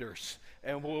the greeters.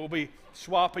 And we'll be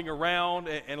swapping around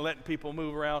and letting people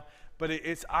move around. But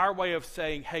it's our way of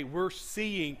saying, hey, we're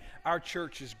seeing our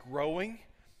church is growing,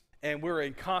 and we're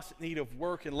in constant need of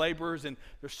work and laborers, and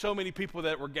there's so many people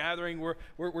that we're gathering.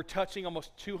 We're touching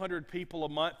almost 200 people a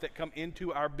month that come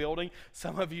into our building.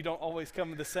 Some of you don't always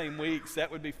come the same weeks. That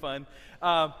would be fun.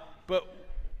 But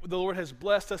the Lord has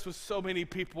blessed us with so many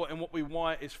people, and what we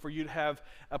want is for you to have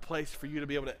a place for you to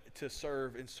be able to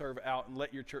serve and serve out and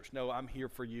let your church know, I'm here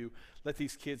for you. Let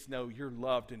these kids know you're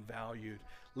loved and valued.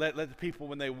 Let the people,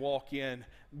 when they walk in,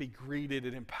 be greeted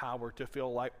and empowered to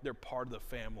feel like they're part of the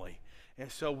family. And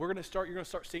so you're going to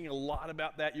start seeing a lot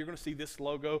about that. You're going to see this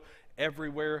logo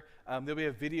everywhere. There'll be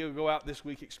a video go out this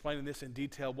week explaining this in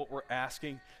detail, what we're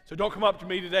asking. So don't come up to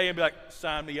me today and be like,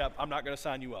 sign me up. I'm not going to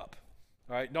sign you up.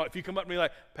 All right? No, if you come up to me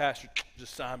like, Pastor,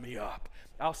 just sign me up.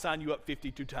 I'll sign you up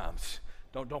 52 times.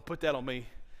 Don't put that on me.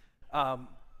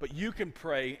 But you can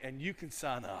pray and you can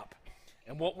sign up.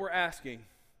 And what we're asking,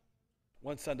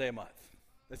 one Sunday a month.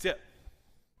 That's it.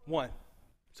 One.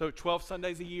 So 12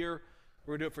 Sundays a year.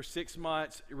 We're going to do it for 6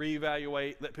 months,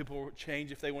 reevaluate, let people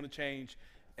change if they want to change,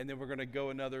 and then we're going to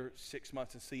go another 6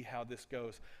 months and see how this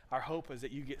goes. Our hope is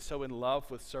that you get so in love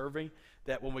with serving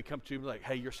that when we come to you, like,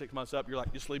 hey, you're 6 months up, you're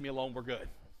like, just leave me alone, we're good.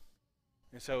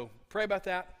 And so pray about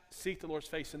that. Seek the Lord's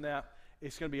face in that.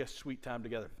 It's going to be a sweet time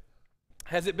together.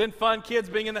 Has it been fun, kids,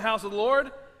 being in the house of the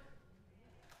Lord?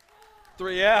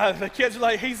 3, yeah, the kids are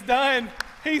like, he's done.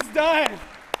 He's done.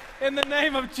 In the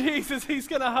name of Jesus, he's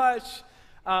going to hush.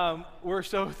 We're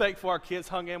so thankful our kids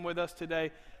hung in with us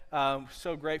today.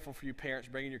 So grateful for you parents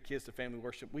bringing your kids to family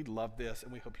worship. We love this,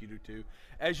 and we hope you do too.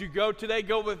 As you go today,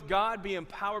 go with God. Be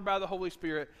empowered by the Holy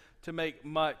Spirit to make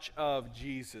much of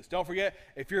Jesus. Don't forget,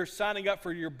 if you're signing up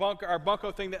for our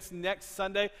Bunko thing, that's next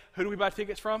Sunday. Who do we buy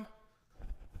tickets from?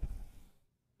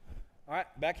 All right,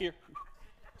 back here.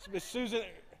 Miss Susan.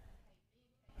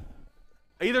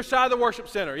 Either side of the worship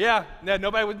center. Yeah, no,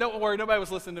 don't worry, nobody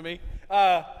was listening to me.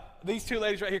 These two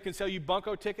ladies right here can sell you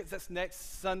Bunko tickets. That's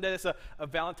next Sunday. That's a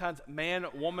Valentine's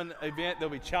man-woman event.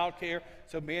 There'll be childcare.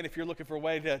 So, man, if you're looking for a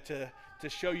way to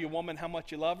show your woman how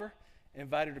much you love her,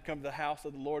 invite her to come to the house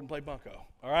of the Lord and play Bunko.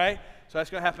 All right? So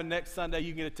that's going to happen next Sunday.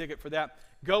 You can get a ticket for that.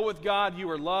 Go with God. You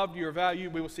are loved. You are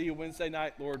valued. We will see you Wednesday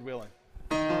night, Lord willing.